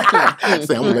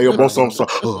 Say, I'm going to lay up on something.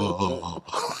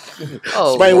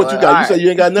 Spain, what you got? You say you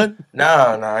ain't got nothing? No,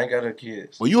 I ain't got no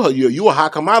kids. Well, you a high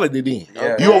commodity then.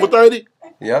 Yeah. You over 30?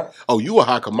 Yeah. Oh, you a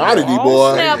high commodity,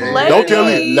 boy. Snap, Don't tell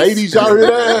me, ladies, y'all hear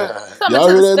that? Come y'all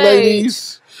to hear the that, stage.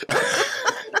 ladies?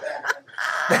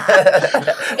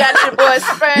 Got your boy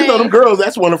Spain. You know them girls.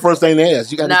 That's one of the first things they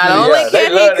ask. You got not only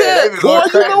can he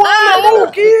cook. Boy, you know I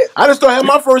know. I just started having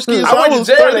my first kids. I went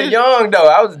to jail young though.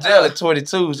 I was in jail at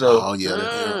 22. So. Oh yeah.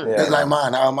 It's like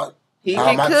mine. He all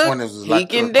can my cook. 20s was He like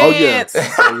can cook. dance. So,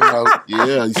 you know,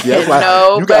 yeah, you see, that's why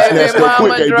no you got baby snatched up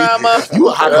mama quick, drama. You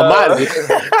a hot commodity.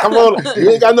 Come on,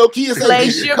 you ain't got no kids.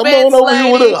 Place your Come bets, on over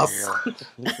here with ladies. us.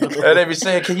 And they be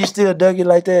saying, "Can you still dug it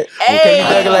like that? Hey, can you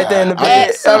dug it like that in the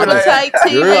bed?" Super tight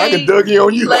TV. Girl, I can dug you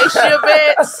on you. Place your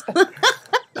bets.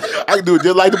 I can do it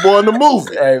just like the boy in the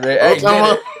movie. Hey man,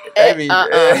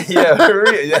 yeah,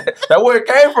 that's where it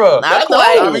came from. Not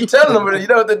quite. I be telling them, you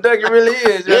know what the ducky really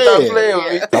is. You stop playing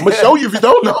with me. I'm gonna show you if you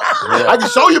don't know. I can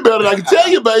show you better than I can tell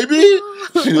you, baby.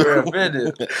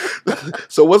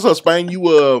 So what's up, Spain?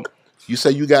 You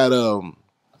say you got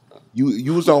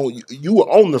you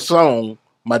were on the song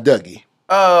My Dougie.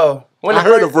 When I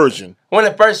heard a version. When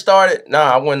it first started,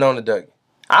 I wasn't on the Dougie.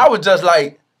 I was just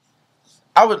like,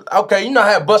 okay, you know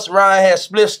how Busta Rhymes had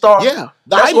Split Star? Yeah.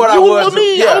 That's what I was. I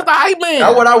was the hype man.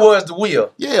 That's what I was, the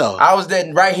wheel. Yeah. I was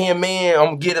that right hand man. I'm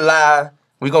gonna get it live.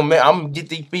 I'm gonna get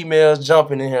these females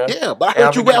jumping in here. Yeah, but I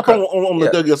heard you rap on the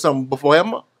Dougie or something before,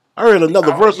 haven't I? I heard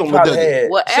another verse on the Dougie.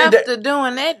 Well, after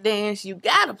doing that dance, you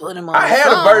gotta put him on. I had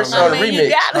a verse on the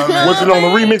remix. Was it on the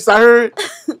remix I heard?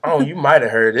 Oh, you might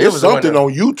have heard it. It was something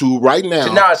on YouTube right now.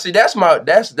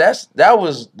 That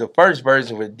was the first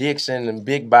version with Dixon and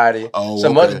Big Body.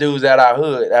 Some other dudes out our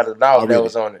hood, out of the North, that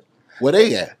was on it. Where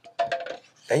they at?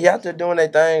 They out there doing their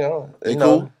thing. They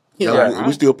cool. Yeah,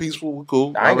 we still peaceful. We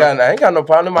cool. I ain't got no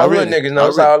problem. My real niggas know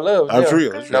it's all love. That's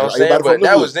real. You know what I'm saying? But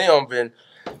that was them. And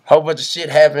a whole bunch of shit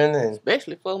happened, and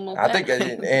especially for months. I think,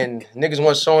 and niggas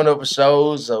weren't showing up for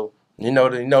shows, so you know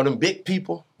them big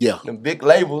people, them big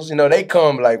labels, they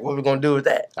come like, what we gonna do with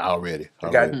that? Already.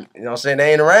 Got, you know what I'm saying?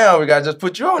 They ain't around. We gotta just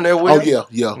put you on there with them. Yeah.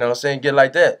 You know what I'm saying? Get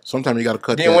like that. Sometimes you gotta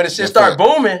cut. Then when the shit start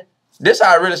booming, this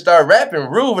how I really started rapping.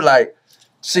 Rude like.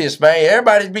 Shit, Spain.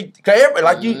 Everybody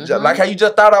like how you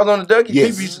just thought I was on the Dougie. Yes.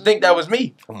 People used to think that was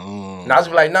me. And I was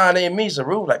like, nah, they ain't me. So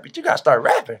Rude like, but you gotta start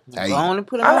rapping. Hey. I only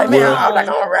put him I'm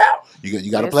gonna rap. You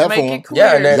got a platform.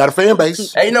 Yeah, you got a fan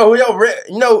base. Hey, I ain't know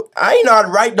how to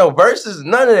write no verses,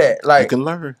 none of that. Like you can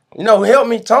learn. Help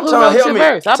me. Tom help me.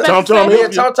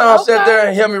 Tom sat there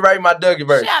and helped me write my Dougie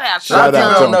verse. Shout out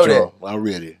to Tom. Know that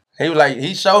already. He was like,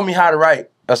 he showed me how to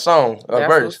write a song, a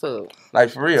verse. Like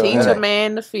for real. Teach a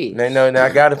man to fish. They know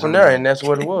that I got it from there, and that's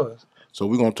what it was. So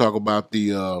we're gonna talk about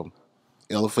the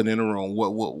elephant in the room.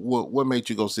 What made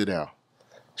you go sit down?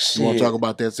 Shit. You want to talk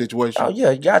about that situation? Oh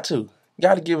yeah, you got to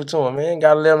give it to him, man.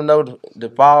 Got to let him know the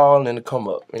fall and the come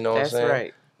up. You know what I'm saying? That's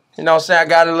right. You know what I'm saying? I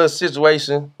got a little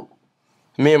situation.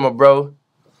 Me and my bro. You know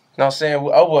what I'm saying?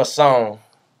 Over a song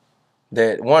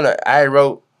that I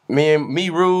wrote. Me,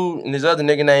 Rude, and this other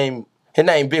nigga his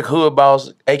name Big Hood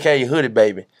Boss, a.k.a. Hoodie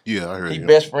Baby. Yeah, I heard He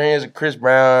best friends with Chris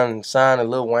Brown and signed to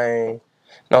Lil Wayne. You know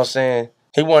what I'm saying?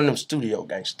 He one of them studio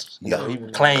gangsters. Yeah. He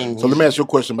claimed. So let me ask you a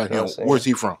question about him. Where's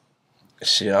he from?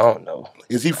 Shit, I don't know.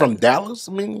 Is he from Dallas?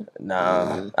 I mean,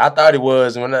 nah. I thought he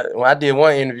was when I did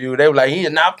one interview. They were like, he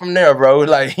is not from there, bro.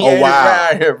 Like he ain't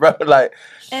around here, bro. Like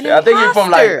I think he's from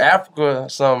like Africa or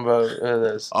something,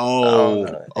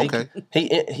 bro. Okay.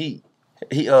 He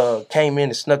came in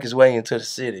and snuck his way into the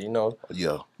city,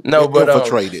 Yeah. No, but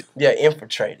infiltrated.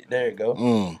 Infiltrated. There you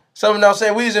go. So you know what I'm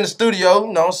saying? We was in the studio,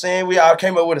 you know what I'm saying? We all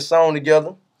came up with a song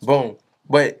together. Boom.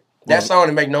 But that song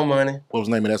didn't make no money. What was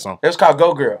the name of that song? It was called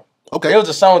Go Girl. Okay. It was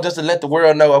a song just to let the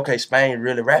world know, okay, Spain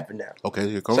really rapping now. Okay,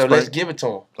 here comes So Spain. let's give it to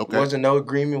him. Okay. Wasn't no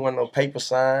agreement, wasn't no paper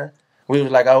sign. We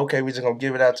was like, oh, okay, we just gonna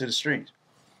give it out to the streets.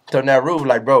 So now Rude was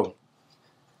like, bro,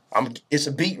 it's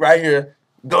a beat right here.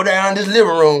 Go down this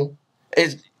living room.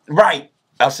 It's right.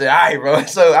 I said, all right, bro.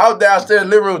 So I was downstairs in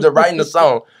the living room just writing the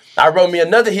song. I wrote me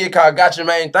another hit called Got Your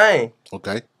Main Thing.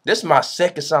 Okay. This is my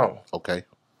second song. Okay.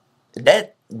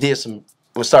 That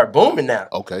will start booming now.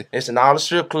 Okay. It's in all the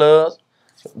strip clubs.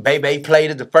 Bebe played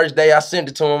it the first day I sent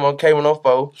it to him on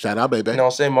K104. Shout out, Bebe. You know what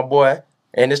I'm saying, my boy.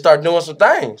 And it started doing some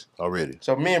things. Already.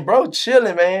 So me and bro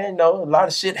chilling, man. A lot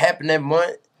of shit happened that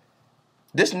month.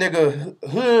 This nigga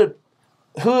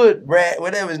Hood Rat,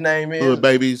 whatever his name is. Hood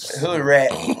Babies. Hood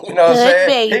Rat. You know what I'm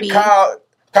saying? Baby. He called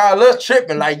us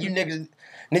tripping like, you niggas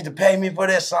need to pay me for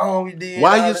that song we did.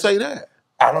 Why you say that?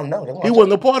 I don't know. He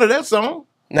wasn't a part of that song.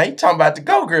 Now you talking about the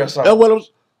Go Girl song. That's what I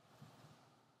was.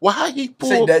 Why he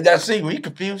pulled? See, we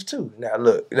confused too. Now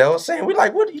look, you know what I'm saying? We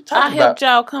like, what are you talking about? I helped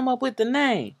y'all come up with the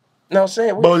name. You know what I'm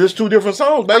saying? But it's two different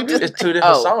songs, baby. It's two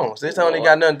different songs. This only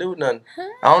got nothing to do with nothing.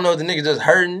 I don't know if the nigga just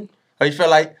hurting or he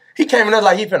felt like he came in us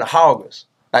like he finna hog us.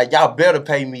 Like, y'all better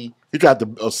pay me He tried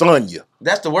to son you.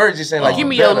 That's the words he's saying. Like, give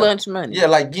me your lunch money. Yeah,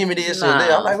 like give me this or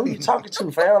that. I'm like, who you talking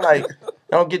to, fam? Like,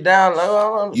 don't get down.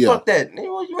 Like, fuck that.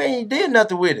 You ain't did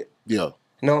nothing with it. Yeah.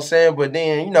 You know what I'm saying? But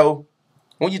then, you know,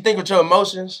 when you think with your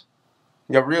emotions,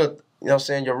 your real, you know what I'm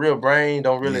saying, your real brain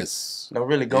don't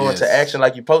really go into action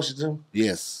like you supposed to.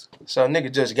 Yes. So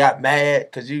nigga just got mad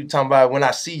because you talking about when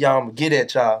I see y'all, I'm gonna get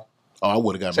at y'all. Oh, I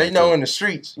would have got mad. So you know in the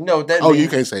streets, you know what that means. means. You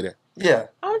can't say that. Yeah.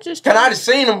 I'm just I done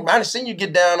seen him. I done seen you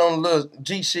get down on the little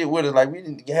G shit with us. Like we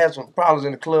didn't have some problems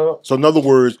in the club. So in other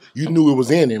words, you knew it was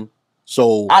in him.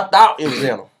 So I thought it was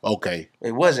in him. Okay.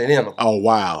 It wasn't in him. Oh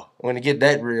wow. When it get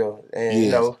that real. And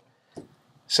you know.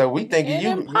 So we thinking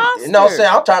you know what I'm saying?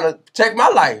 I'm trying to protect my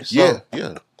life. So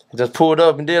yeah. Just pulled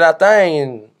up and did our thing,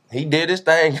 and he did his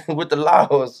thing with the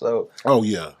laws. So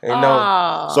yeah. You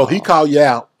know. So he called you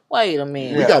out. Wait a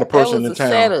minute. We got a person in town.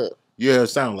 Setup. Yeah, it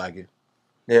sounds like it.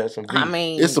 Yeah,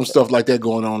 it's some stuff like that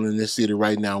going on in this city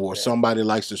right now where somebody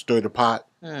likes to stir the pot.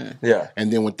 Yeah.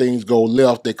 And then when things go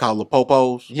left, they call the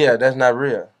popos. Yeah, that's not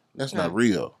real. That's not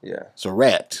real. Yeah. It's a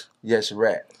rat. Yeah, it's a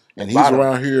rat. And he's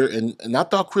around here, and I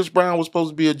thought Chris Brown was supposed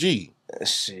to be a G.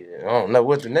 Shit, I don't know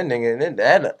what that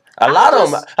nigga. A lot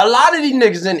of these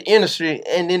niggas in the industry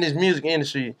and in this music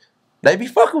industry, they be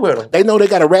fucking with them. They know they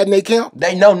got a rat in their camp.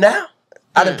 They know now.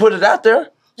 I done put it out there.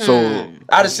 So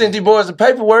I done sent these boys the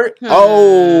paperwork.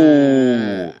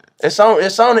 Oh, it's on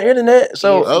the internet.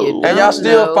 So and y'all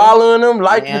still following them,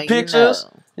 liking the pictures.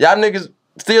 Y'all niggas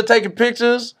still taking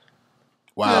pictures.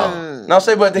 Wow. No, I'm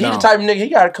saying, but he the type of nigga, he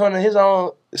got to come to his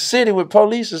own city with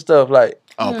police and stuff like.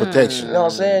 Oh, protection. You know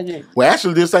what I'm saying? Well,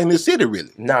 actually, this ain't this city,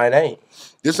 really. No, it ain't.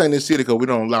 This ain't this city because we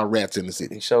don't allow rats in the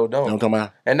city. Sure don't. You know what I'm talking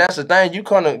about? And that's the thing. You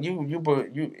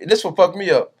this will fuck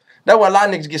me up. That's why a lot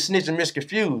of niggas get snitched and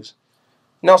misconfused.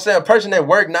 You know what I'm saying? A person that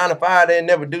work 9 to 5, they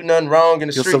never do nothing wrong in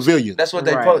the streets. Civilian. That's what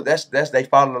they post. That's they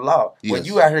follow the law. Yes. When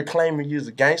you out here claiming you're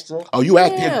a gangster. Oh, you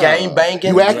active. You're gang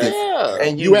banging. You active. Yeah.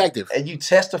 And you active. And you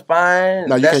testifying.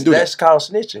 No, you can't do that's called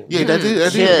snitching. Yeah, that's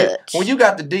it. When you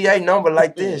got the DA number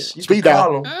like this, you Speed can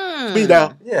call him. Speed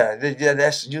out. Yeah,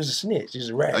 that's you're a snitch.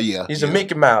 You're a rat. Yeah. He's a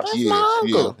Mickey Mouse. That's my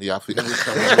uncle. Yeah, I feel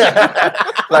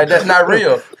like that's not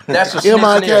real. That's what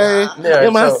MIK,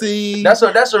 MIC. That's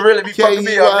what really be fucking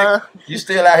me up. You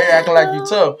still out here acting like you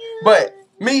tough. But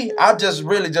me, I just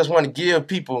really just want to give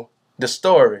people the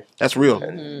story. That's real.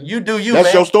 You do you, That's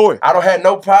man. Your story. I don't have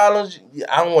no problems.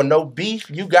 I don't want no beef.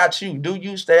 You got you. Do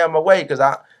you stay out my way? Because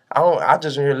I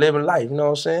just here living life. You know what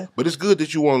I'm saying? But it's good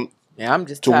that you want I'm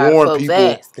just to warn people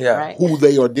right? who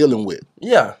they are dealing with.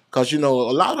 Yeah. Because, you know,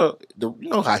 a lot of, you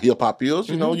know how hip-hop is.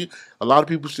 You know, a lot of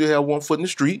people still have one foot in the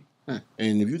street. And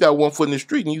if you got one foot in the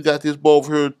street and you got this boy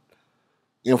over here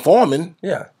informing,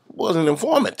 was an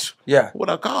informant. Yeah. What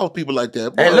I call people like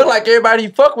that. And it look like everybody you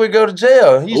fuck with go to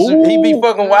jail. He be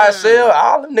fucking YSL.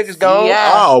 All them niggas gone.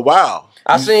 Yeah. Oh, wow.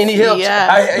 I seen he helped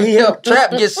he helped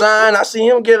Trap get signed. I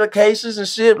seen him get the cases and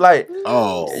shit. Like,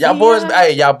 y'all boys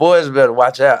better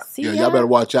watch out. Yeah, y'all better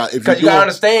watch out. Because you gotta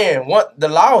understand, what the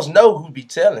laws know who be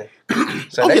telling.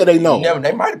 So they know.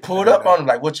 They might have pulled up on him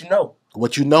like, what you know?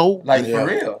 What you know? Like, for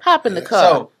real. Hop in the car.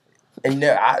 So, and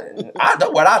I know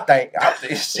what I think. I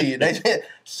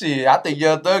think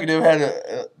Young Thug them had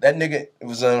that nigga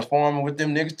was an informant with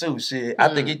them niggas too. Shit,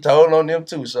 I think he told on them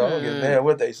too. So I don't give a damn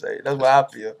what they say. That's what I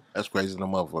feel. That's crazy, the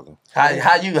motherfucker.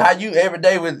 How you every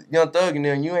day with Young Thug and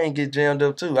them, you ain't get jammed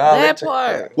up too. That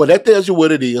part. Well, that tells you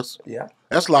what it is. Yeah,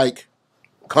 that's like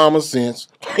common sense.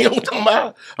 You know what I'm talking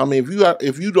about? I mean,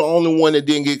 if you the only one that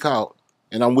didn't get caught,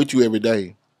 and I'm with you every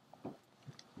day,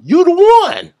 you the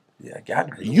one. Yeah, got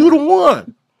to be. You the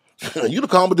one. You the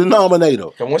common denominator.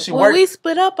 Once you we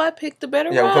split up, I picked the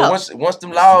better route. Because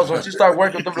once you start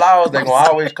working with them laws, they gonna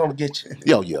always come get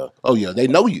you. Oh yeah, they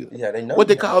know you. Yeah, they know. What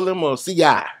they call them a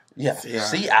CI. Yeah,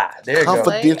 CI. There you go.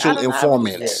 Confidential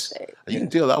informants. You can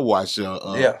tell I watch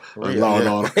Law and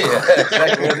Order. Yeah,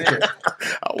 exactly what it is.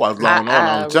 I watch Law and Order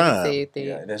all the time. I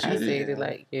said it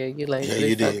like, you like this.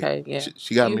 You did. Okay, yeah.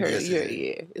 She got me.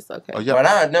 It's okay. Oh, yeah. But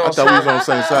I thought we was on the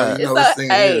same side.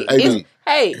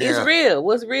 It's real.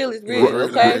 What's real is real.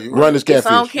 Okay. Run this catfish.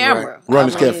 It's on camera. Run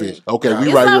this catfish. Okay,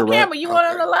 we right here, right? Camera. You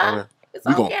want to lie? It's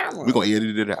on camera. We're going to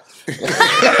edit it out.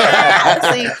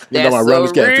 See, that's a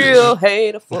real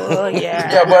hateful,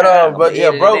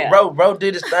 bro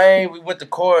did his thing. We went to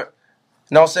court.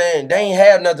 You know what I'm saying? They ain't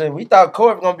have nothing. We thought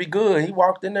court was going to be good. He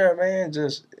walked in there, man,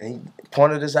 he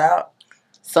pointed us out.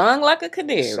 Sung like a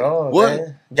canary. What?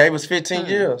 Man. Gave us 15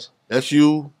 years. That's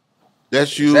you.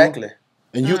 Exactly.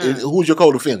 And you? And who's your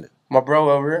co-defendant? My bro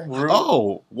over here.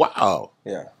 Oh, wow.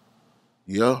 Yeah.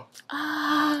 Yeah.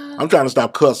 I'm trying to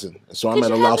stop cussing, so I'm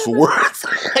at a loss for words.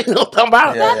 You know what I'm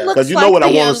talking about? Because you know like what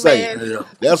I want to say. Yeah.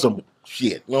 That's some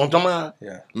shit. You know what I'm talking about?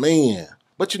 Yeah. Man.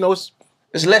 But you know, it's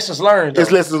lessons learned. Though.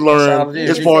 It's lessons learned.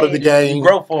 It's part of the game. You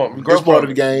grow for them. It's part of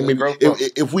the game.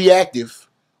 If we active,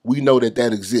 we know that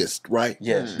exists, right?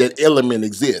 Yes. That element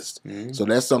exists. So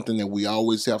that's something that we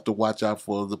always have to watch out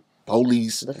for the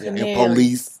police and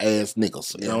police ass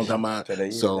niggas. You know what I'm talking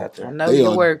about? So they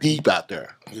are deep out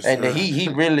there. And he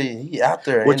really out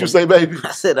there. What you say, baby?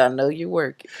 I said, I know you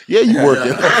working. Yeah, you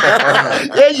working.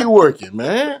 Yeah, you working,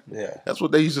 man. Yeah. That's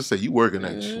what they used to say. You working,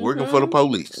 ain't you? Working for the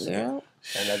police. Yeah.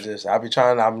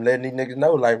 And I'm letting these niggas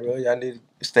know, like, bro, y'all need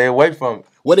to stay away from it.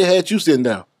 Where they had you sitting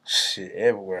down? Shit,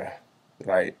 everywhere.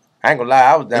 Like, I ain't gonna lie,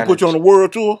 I was down. They put you on the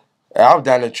world tour? I was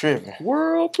down there tripping.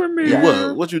 World premiere.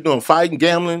 Yeah. What you doing? Fighting,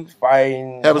 gambling,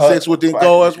 fighting, having sex with them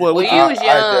guards? What? Well, you was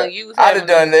young. I done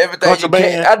done everything you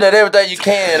can. I done everything you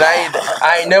can.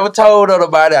 I ain't never told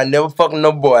nobody. I never fucking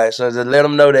no boy. So just let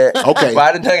them know that. Okay. But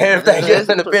I done done everything else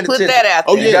in the penitentiary. Put that out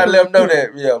there. Oh, yeah. You gotta let them know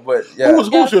that. Yeah, but yeah.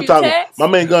 Who's your talking? My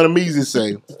man Gunna Meezy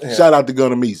say. Shout out to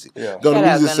Gunna Meezy. Yeah. Gunna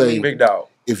Meezy say. Big dog.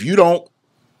 If you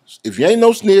ain't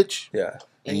no snitch. Yeah.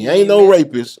 And you ain't no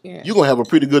rapist, you're going to have a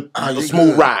pretty good,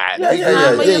 smooth ride.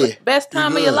 Best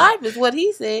time of your life is what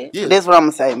he said. Yeah. That's what I'm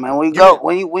going to say, man. When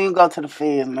you go to the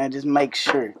fields, man, just make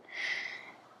sure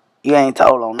you ain't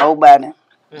told on nobody.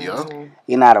 Yeah.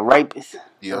 You're not a rapist.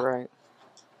 Yeah. Right.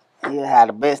 You'll have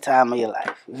the best time of your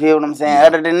life. You feel what I'm saying? Yeah.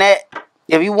 Other than that,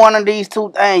 if you one of these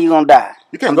two things, you're going to die.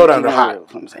 You can't go down there hot. You know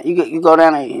what I'm saying? You go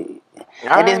down there.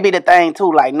 And this be the thing,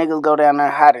 too. Like, niggas go down there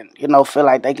hot and, feel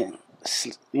like they can...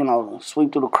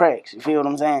 sweep through the cracks. You feel what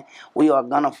I'm saying? We are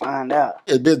gonna find out.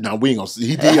 Yeah, we ain't gonna see.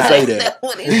 He did say that.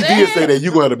 He did say that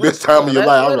you're gonna have the best time of your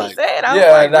life. I'm like,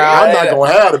 I'm not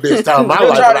gonna have the best time of my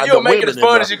life. You'll make it as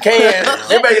fun as you can.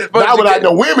 You make it as fun as you can. Not without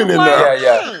no women in there.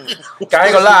 Yeah. I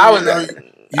ain't gonna lie.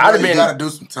 You gotta do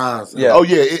some time. So. Yeah. Oh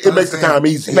yeah, it makes the time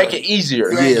easier. Make it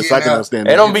easier. Yes, I can understand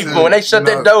that. It don't be when they shut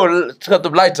that door, cut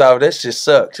the lights off. That shit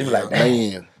sucks. You be like,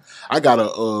 man, I got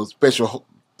a special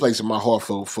place in my heart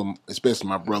for especially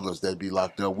my brothers that be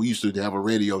locked up. We used to have a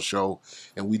radio show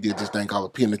and we did this thing called a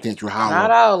penitentiary holler.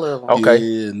 Not all of them. Okay.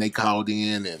 Yeah, and they called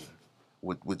in and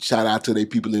would shout out to their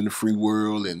people in the free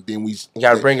world, and then we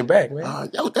gotta bring it back, man.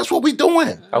 That's what we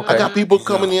doing. Okay. I got people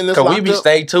coming in. Cause we be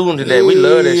stay tuned to that. We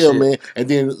love that shit, man. And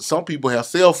then some people have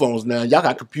cell phones now. Y'all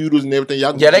got computers and everything.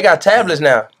 They got tablets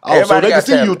now. Oh, everybody so they got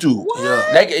can see YouTube.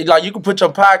 Yeah, like you can put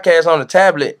your podcast on the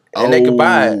tablet and they can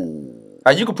buy it.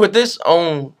 Like you can put this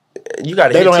on. You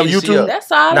got. They don't have YouTube.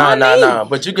 That's all. Nah.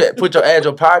 But you can put your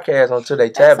tablet onto their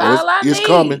tablet. It's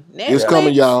coming. It's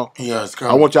coming, y'all. Yeah, it's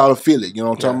coming. I want y'all to feel it. You know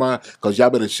what I'm talking about? Because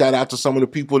y'all better shout out to some of the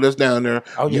people that's down there.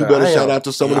 Oh, yeah, you better shout out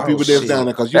to some of the people that's down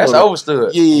there. Cause that's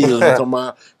overstood. Yeah, you know what I'm talking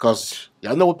about? Because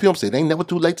y'all know what Pimp said. They ain't never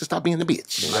too late to stop being a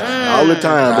bitch. All the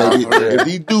time, baby. If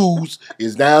these dudes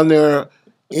is down there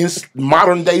in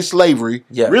modern day slavery,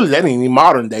 really that ain't even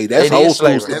modern day. That's old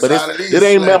school stuff. But it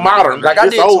ain't modern. Like I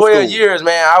did 12 years,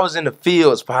 man. I was in the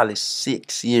fields probably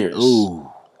 6 years. Ooh.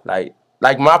 Like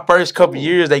my first couple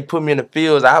years, they put me in the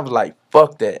fields. I was like,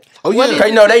 fuck that. Oh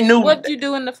yeah. They knew what you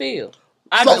do in the field.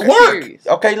 I'm like work. Curious.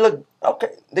 Okay, look. Okay,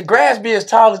 the grass be as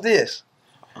tall as this.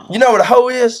 You know what a hoe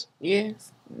is?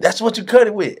 Yes. That's what you cut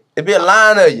it with. It be a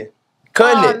line of you.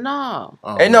 Cutting it. No.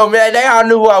 And no, man, they all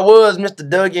knew who I was, Mr.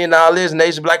 Dougie and all this, and they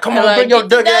used to be like, come on, bring your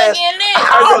Dougie ass.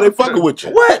 Oh, they fucking with you.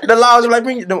 What? The laws were like,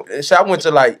 bring you. So I went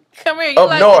to like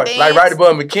up north, like right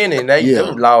above McKinney, and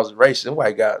them laws racist. Them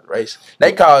white guys racist.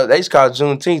 They used to call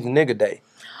Juneteenth nigga day.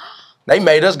 They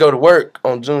made us go to work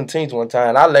on Juneteenth one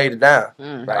time. I laid it down.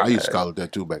 Like, I used to call it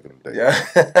that too back in the day.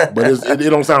 Yeah. But it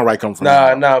don't sound right coming from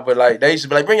Nah, but like they used to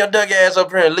be like, bring your Dougie ass up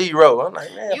here and lead row. I'm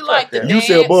like, man, you like that. You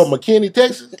said above McKinney,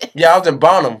 Texas? Yeah, I was in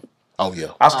Bonham. Oh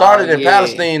yeah. I started in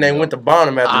Palestine and went to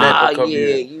Bonham after that for a couple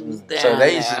years. You was down so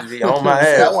they used to be on my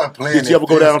ass. I wasn't playing. Did you ever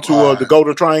go down to the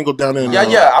Golden Triangle down there?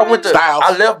 Yeah. I went to Styles.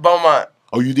 I left Beaumont.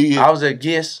 Oh, you did? I was at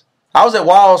Gist. I was at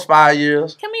Walls 5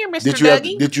 years. Come here, Mr.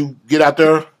 Dougie. Did you get out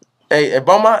there? Hey, at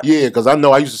Beaumont? Yeah, because I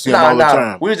know I used to see him all the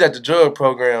time. We was at the drug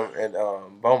program at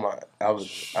Beaumont. I was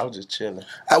just chilling.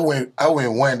 I went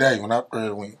one day when I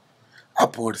first went. I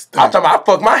pulled a stunt. I'm talking about I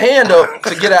fucked my hand up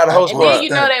to get out of the host. And then you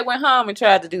know they went home and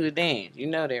tried to do the dance. You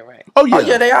know that, right? Oh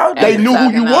yeah, they knew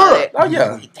who you were. Oh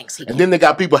yeah. And then they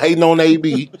got people hating on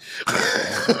AB.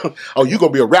 Oh, you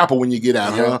gonna be a rapper when you get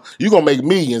out, huh? You gonna make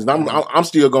millions. And I'm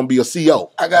still gonna be a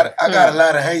CO. I got a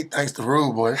lot of hate thanks to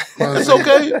Rude Boy. It's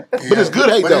okay, but it's good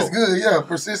hate though. It's good, yeah.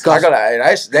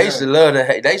 Persistence. They used to love to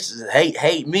hate. They used to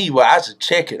hate me. Well, I should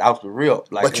check it off the real.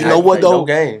 Like, but you know what though?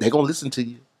 They gonna listen to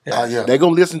you. Yeah. They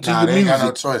gonna listen to your they ain't music. got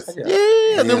no choice.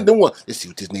 Yeah, them one. Let's see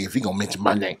what this nigga, if he gonna mention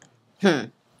my name.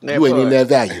 You ain't even that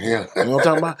valuable. You know what I'm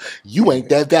talking about? You ain't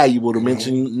that valuable to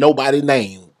mention nobody's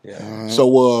name. Yeah.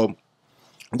 So,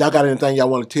 y'all got anything y'all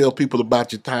want to tell people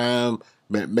about your time?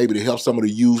 Maybe to help some of the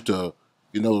youth to,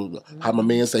 how my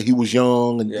man said he was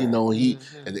young, and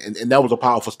and that was a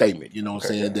powerful statement. You know what I'm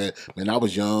saying? That man, I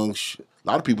was young. A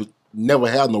lot of people never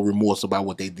have no remorse about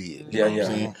what they did. You know what I'm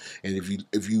saying? And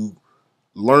if you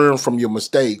learn from your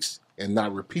mistakes and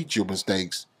not repeat your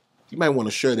mistakes, you might want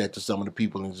to share that to some of the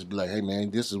people and just be like, hey,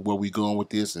 man, this is where we going with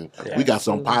this, and we got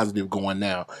something positive going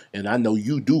now. And I know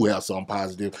you do have something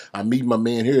positive. I meet my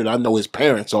man here, and I know his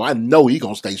parents, so I know he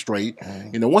going to stay straight.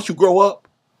 Once you grow up,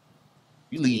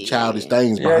 you leave childish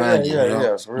things behind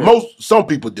you. Some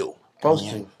people do.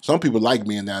 Some people like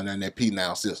being down there in that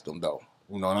P-Now system, though.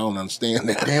 I don't understand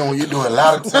that. Then when you do a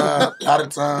lot of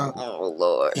time, oh,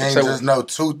 Lord. You ain't just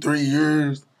 2-3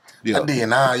 years. I did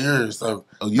 9 years, so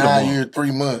 9 years,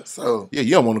 3 months. So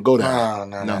you don't want to go down.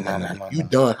 No. You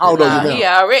done. How old are you now? He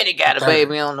already got a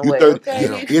baby on the way. 30.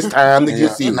 Okay? It's time to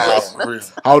get serious.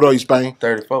 How old are you, Spain?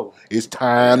 34. It's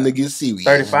time to get serious.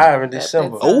 35 in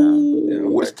December.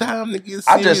 It's time to get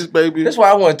serious, baby. That's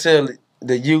why I want to tell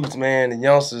the youth, man, the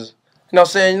youngsters. You know what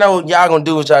I'm saying? Y'all gonna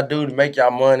do what y'all do to make y'all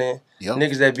money.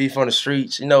 Niggas that be from the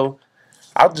streets,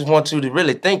 I just want you to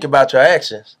really think about your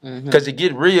actions. Because it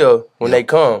get real when they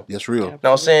come. That's real. You know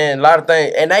what I'm saying? A lot of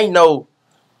things. And ain't no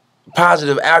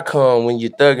positive outcome when you're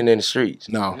thugging in the streets.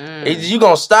 No. Either you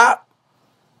gonna stop,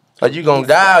 or you gonna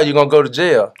die, or you gonna go to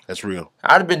jail. That's real.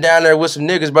 I'd been down there with some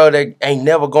niggas, bro, that ain't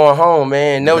never going home,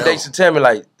 man. They used to tell me,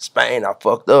 like, Spain, I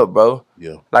fucked up, bro.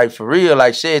 Yeah. Like, for real,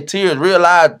 like, shed tears, real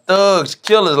live thugs,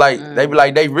 killers, like, they be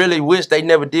like, they really wish they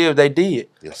never did what they did.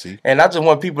 Yeah, see? And I just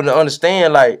want people to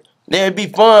understand, like, it'd be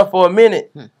fun for a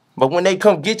minute, but when they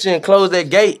come get you and close that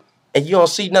gate, and you don't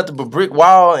see nothing but brick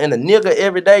wall and a nigga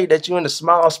every day that you in a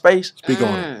small space. Speak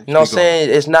on it. You know what I'm saying?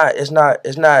 It's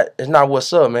not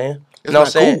what's up, man. You know what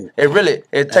I'm saying? Cool.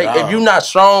 If you not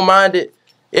strong minded,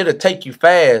 it'll take you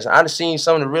fast. I done seen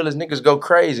some of the realest niggas go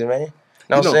crazy, man. You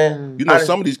know what I'm saying?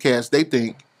 Some of these cats, they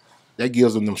think that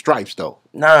gives them stripes, though.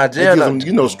 Nah, jail. Gives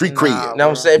them, street cred. You know what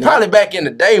I'm saying? Probably back in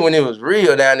the day when it was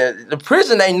real down there. The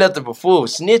prison ain't nothing but full of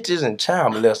snitches and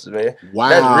child molesters, man. Wow.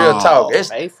 That's real talk. It's,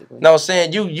 basically. You know what I'm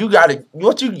saying? You gotta,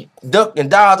 what you duck and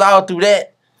dodge all through that,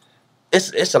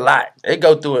 it's a lot. It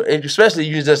go through it, especially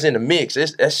you just in the mix.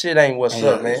 That shit ain't what's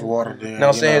up, man. It's watered down. You know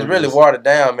what I'm saying? It's really watered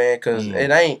down, man, because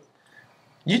it ain't.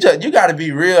 You gotta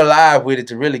be real live with it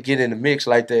to really get in the mix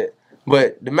like that.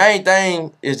 But the main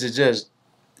thing is to just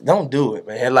don't do it,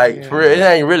 man. Like, for real, it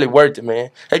ain't really worth it,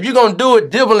 man. If you're gonna do it,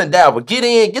 dibble and dabble. Get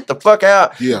in, get the fuck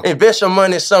out. Yeah. Invest your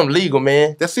money in something legal,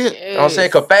 man. That's it. Yes. You know what I'm saying?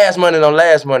 Because fast money don't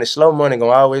last money. Slow money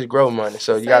gonna always grow money.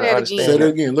 So you gotta understand. Say that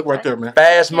again. Look right there, man.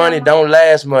 Fast money don't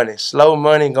last money. Slow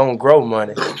money gonna grow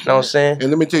money. You know what I'm saying? And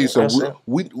let me tell you something.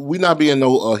 We not being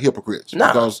no hypocrites.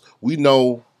 Nah. Because we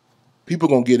know people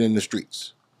gonna get in the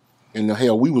streets. And the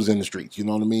hell, we was in the streets, you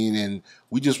know what I mean? And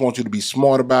we just want you to be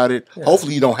smart about it. Yeah.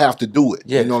 Hopefully you don't have to do it,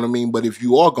 you know what I mean? But if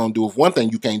you are going to do it, one thing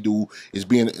you can't do is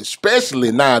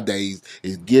especially nowadays,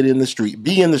 is get in the street,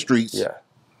 be in the streets,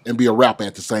 and be a rapper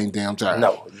at the same damn time.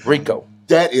 No, Rico.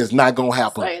 That is not going to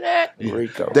happen. Say that.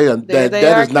 Rico.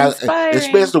 That is not,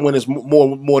 especially when it's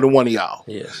more than one of y'all.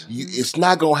 Yes. It's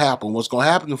not going to happen. What's going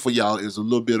to happen for y'all is a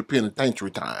little bit of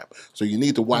penitentiary time. So you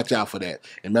need to watch out for that.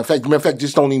 And matter of fact,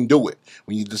 just don't even do it.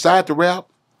 When you decide to rap,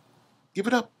 give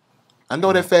it up. I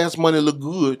know that fast money look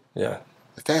good. Yeah.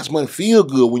 Fast money feel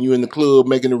good when you're in the club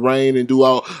making it rain and do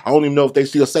all. I don't even know if they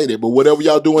still say that, but whatever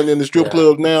y'all doing in the strip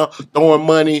clubs now, throwing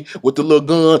money with the little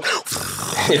gun.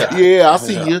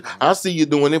 I see you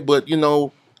doing it. But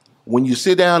when you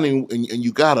sit down and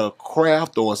you got a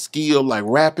craft or a skill like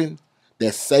rapping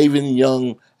that's saving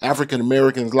young African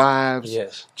Americans'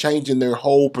 lives, changing their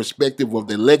whole perspective of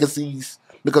their legacies.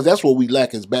 Because that's what we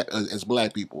lack as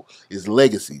black people is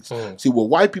legacies. See, what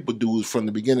white people do is from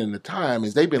the beginning of time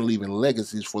is they've been leaving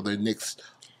legacies for their next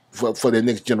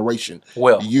generation.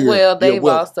 They've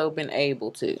also been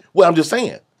able to. Well, I'm just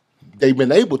saying they've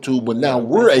been able to, but now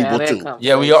we're able to.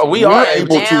 Yeah, we are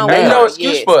able to. Now. Ain't no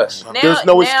excuse for us. There's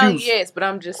no excuse. Yes, but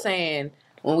I'm just saying.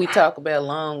 When we talk about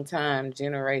long-time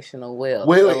generational wealth,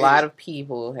 a lot of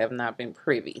people have not been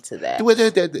privy to that. Well,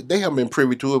 they haven't been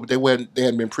privy to it, but they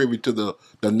hadn't been privy to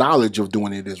the knowledge of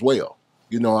doing it as well.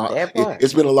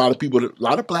 It's been a lot of people, a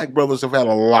lot of black brothers have had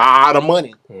a lot of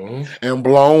money and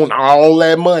blown all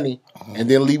that money and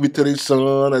then leave it to their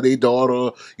son or their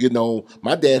daughter.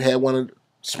 My dad had one of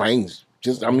Spain's.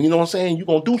 You know what I'm saying? You're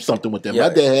going to do something with that. My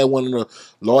dad had one of the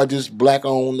largest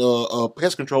black-owned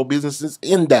pest control businesses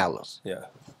in Dallas. Yeah.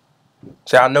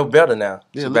 See, I know better now.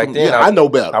 Yeah, so back then, I know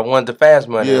better. I wanted the fast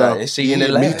money. Yeah, Right? See, and it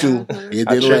me last. too. It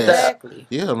did last. Exactly.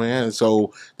 Yeah, man.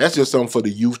 So that's just something for the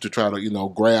youth to try to,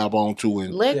 grab onto.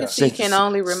 And legacy can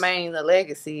only remain a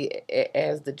legacy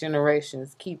as the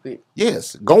generations keep it.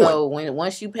 Yes, going. So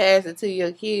once you pass it to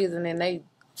your kids and then they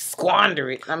squander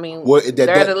it, I mean,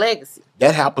 they're the legacy.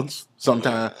 That happens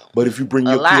sometimes. But if you bring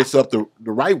your kids up the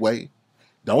right way,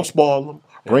 don't spoil them.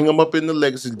 Bring them up in the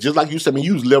legacy. Just like you said,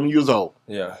 you was 11 years old.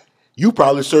 Yeah. You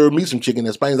probably served me some chicken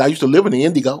and Spain. I used to live in the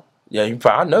Indigo. Yeah,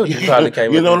 I know you probably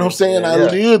came. You know what I'm saying? I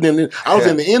lived in it. I was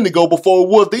in the Indigo before it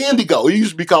was the Indigo. It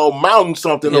used to be called Mountain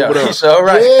something over there. So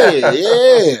right.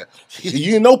 Yeah.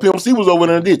 You didn't know Pimp C was over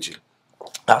there, did you?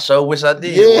 I sure wish I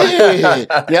did.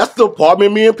 Yeah, that's the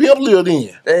apartment me and Pimp lived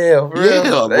in. Damn, for real.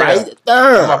 Yeah, right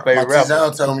there. My favorite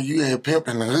rapper. Told me you had Pimp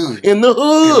in the hood. In the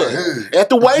hood. At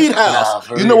the Wade House.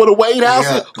 You know what the Wade House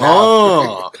is?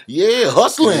 Yeah,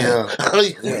 hustling.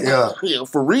 Yeah,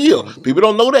 for real. People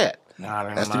don't know that.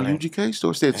 That's the UGK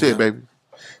store. Say it, baby.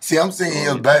 See, I'm singing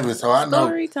his baby, so I know.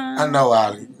 Story time. I know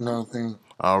Ali. You know what I'm saying?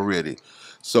 Already.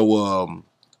 So,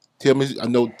 tell me,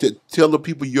 tell the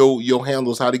people your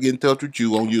handles, how to get in touch with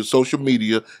you on your social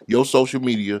media,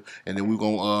 and then we're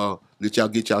gonna let y'all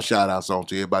get y'all shout outs on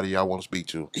to everybody y'all want to speak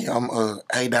to. Yeah, I'm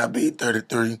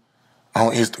A.B33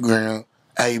 on Instagram,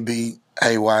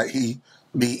 ABAYEBEE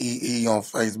on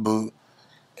Facebook,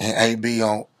 and AB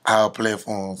on our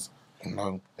platforms.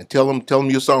 And tell them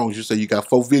your songs. You say you got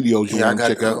 4 videos you want to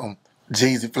check out.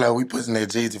 Jeezy Flow, we pushing that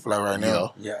Jeezy Flow right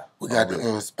now. Yeah. We got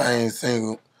the Spain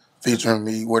single featuring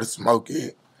me, Where the Smoke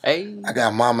At. Hey. I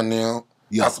got Mama Them.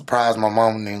 I surprised my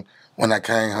mama them when I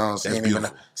came home. She didn't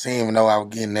even know I was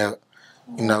getting out.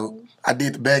 You know, I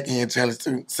did the back end challenge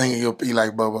too, singing your P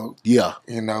like Bobo. Yeah.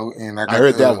 You know, and I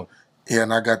heard that one. Yeah,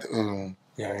 and I got the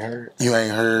You ain't heard. You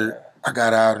Ain't Heard. I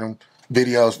got all them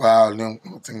videos for all of them.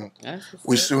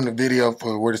 We shooting a video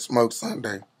for Where the Smoke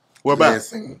Sunday. What about?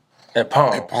 At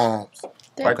Palms.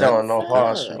 Right there on North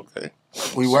Hall Street. Okay.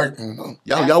 We working.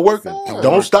 Y'all working.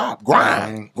 Don't stop.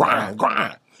 Grind.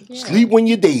 Yeah. Sleep when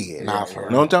you're dead. Nah, you know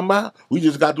what I'm talking about? We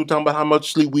just got to talking about how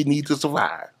much sleep we need to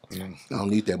survive. I don't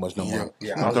need that much no more.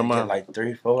 Yeah, I'm talking about like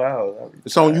 3-4 hours.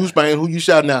 It's on you, Spain. Who you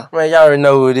shouting out? Man, y'all already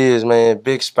know who it is, man.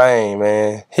 Big Spain,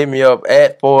 man. Hit me up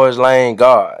at Forest Lane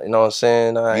God. You know what I'm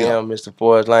saying? I am Mr.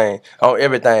 Forest Lane. On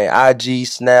everything. IG,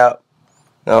 Snap.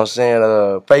 You know what I'm saying?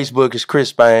 Facebook is Chris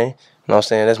Spain. You know what I'm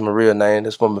saying? That's my real name.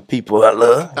 That's for my people I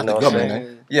love. You know what I'm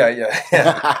saying? Yeah. You know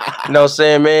what I'm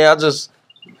saying, man?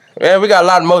 We got a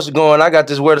lot of motion going. I got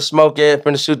this Where the Smoke At.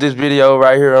 Finna shoot this video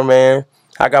right here, man.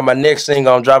 I got my next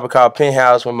single on dropping called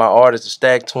Penthouse with my artist, the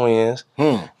Stack Twins. You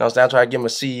know what I'm saying? I'm trying to get my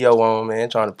CEO on, man.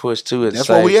 Trying to push two at the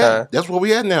same time. That's where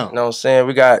we at now. You know what I'm saying?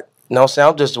 We got, you know what I'm saying?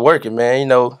 I'm just working, man. You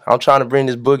know, I'm trying to bring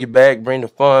this boogie back, bring the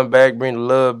fun back, bring the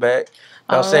love back. You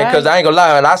know what I'm saying? Because I ain't gonna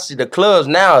lie, and I see the clubs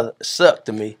now suck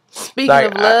to me. Speaking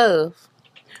of love,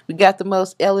 we got the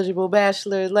most eligible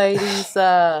bachelor ladies.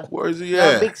 Where's he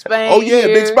at? Big Spain. Oh, yeah,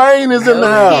 Big Spain is in the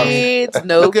house.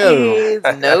 No kids.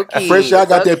 Fresh out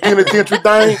got that penitentiary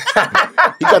thing.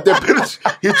 He got that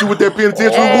hit you with that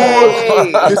penitentiary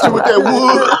wood. Hit you with that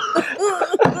wood.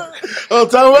 I'm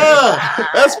talking about.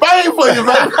 That's Spain for you,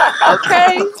 baby.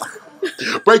 Okay.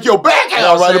 Break your back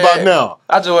out right about now.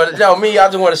 I just want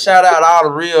to shout out all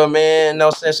the real, man. You know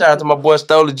what I'm saying? Shout out to my boy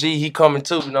Stola G. He coming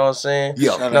too, you know what I'm saying?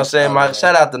 Yeah. You know what I'm saying?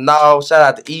 Shout out to North, shout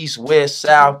out to East, West,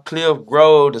 South, Cliff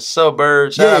Grove, the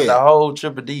suburbs. Shout out to whole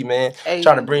Triple D, man. Hey.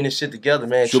 Trying to bring this shit together,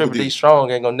 man. Triple D strong,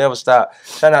 ain't gonna never stop.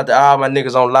 Shout out to all my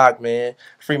niggas on lock, man.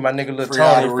 Free my nigga Lil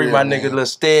Tony, free my nigga Lil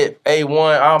Stead,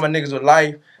 A1, all my niggas with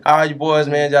life. All you boys,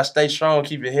 man, y'all stay strong,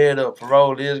 keep your head up.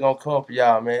 Parole is gonna come for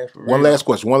y'all, man. One last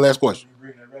question.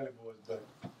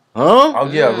 Huh? Oh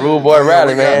yeah, Rule Boy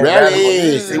Rally, man.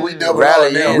 Rally. See, we double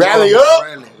Rally up.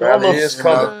 Rally is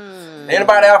coming.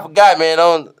 Anybody I forgot, man,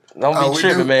 don't be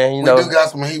tripping, man. You know. We do got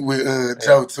some heat with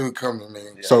Joe too coming,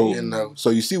 man. So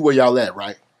you see where y'all at,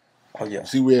 right? Oh yeah. You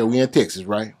see where we in Texas,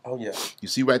 right? Oh yeah. You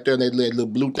see right there that little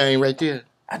blue thing right there?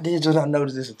 I did just not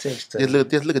notice this in Texas. Just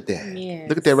look at that. Yes.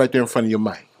 Look at that right there in front of your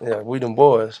mic. Yeah, we them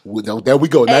boys. There we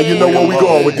go. Now you know where we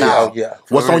going with this. Oh, yeah.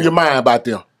 What's on your mind about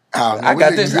them? I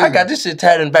got this shit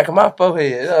tatted in the back of my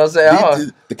forehead. You know what I'm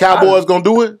saying? The Cowboys gonna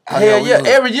do it? Hell yeah.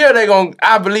 Every year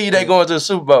I believe they going to the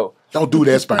Super Bowl. Don't do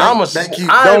that, Spain.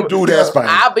 Don't do that, Spain.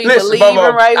 I'll be believing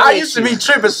right with I used to be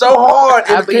tripping so hard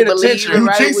in the penitentiary. You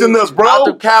chasing us, bro. Out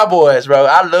the Cowboys, bro.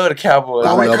 I love the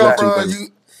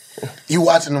Cowboys. You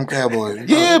watching them Cowboys?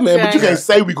 Yeah, man, but you can't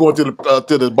say we going to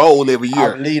the bowl every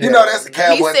year. You know that's a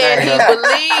Cowboy thing. He said he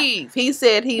believe. He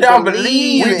said he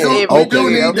believe. We do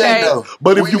need that though.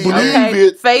 But if you believe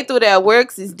it, faith without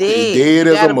works is dead. Dead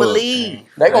you as gotta a mug. believe.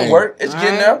 They gonna work. It's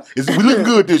getting there. We looking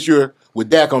good this year with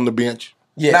Dak on the bench.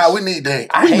 Yes. Nah, we need Dak.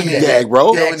 We need Dak,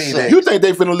 bro. Yeah, we need Dak. You think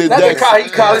they finna let Dak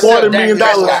 $40 million?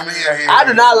 I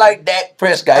do not like Dak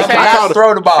Prescott. He cannot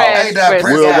throw the ball.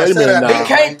 Well, wait a minute now. He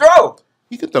can't throw.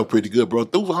 He can throw pretty good, bro.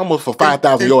 Threw almost for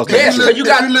 5,000 yards. Yes, because you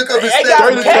got look up his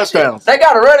 30 touchdowns. They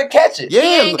got to run and catch it. Yeah.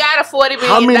 He ain't got a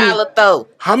 $40 million throw.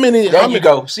 How many? There you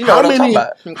go. See what I'm talking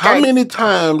about. How many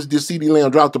times did CD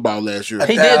Lamb drop the ball last year?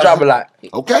 He did drop a lot.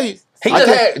 Okay. He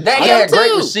had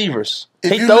great receivers.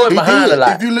 He throw it behind a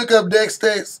lot. If you look up Dak's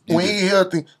stats, when he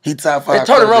healthy, he top 5. If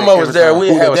Tony Romo was there,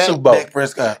 we'd have a Super Bowl. Dak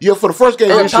Prescott. Yeah, for the first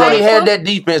game. If Tony had that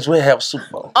defense, we'd have a Super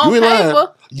Bowl. You ain't lying.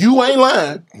 You ain't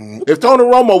lying. If Tony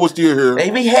Romo was still here,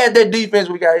 if he had that defense,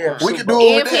 we got him. We could do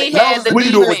it with that. We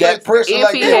can do it with that pressure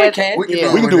like that. We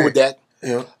can do it with that.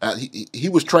 Yeah. He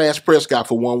was trash Prescott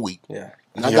for 1 week. Yeah.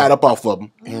 And I got up off of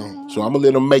him. So I'm going to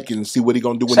let him make it and see what he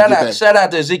going to do when he get back. Shout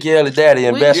out to Ezekiel daddy,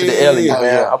 Ambassador Elliott,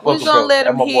 man. We're going to let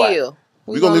him heal.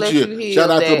 We're going to let you heal. Shout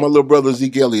out to my little brother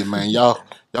Ezekiel Elliott, man. Y'all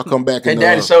come back and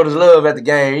daddy showed us love at the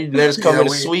game. He let us come in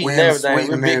the suite and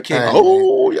everything. We big kick.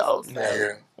 Oh, y'all.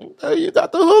 You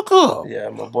got the hook up. Yeah,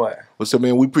 my boy. What's up,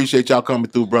 man? We appreciate y'all coming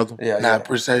through, brother. Yeah, I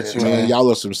appreciate you, man. Y'all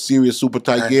are some serious, super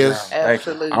tight guests.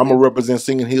 Absolutely. I'm going to represent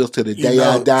Singing Hills to the day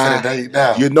I die. To the day you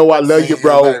die. You know I love you,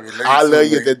 bro. I love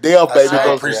you to death, baby.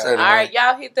 I appreciate it. All right,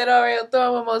 y'all hit that already.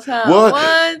 Throw one more time. What?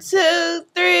 1, 2,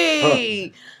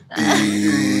 3.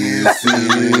 This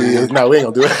is... No, we ain't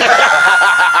gonna do it.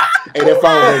 Hey, that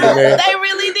phone ringing, man. They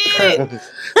really did it.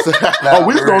 Oh,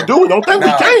 we was gonna do it. Don't think we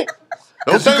can't.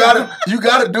 You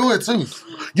gotta do it too.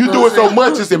 You do it so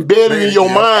much, it's embedded in your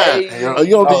mind. Y'all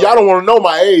don't want to know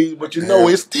my age, but you know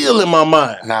it's still in my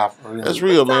mind. Nah, for real. That's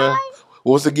real, man.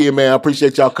 Once again, man, I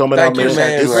appreciate y'all coming out, man.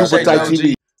 It's Super Tight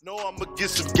TV. Know I'ma get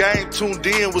some game tuned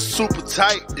in with Super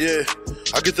Tight. Yeah,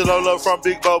 I get it all up from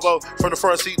Big Bobo from the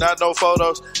front seat, not no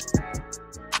photos.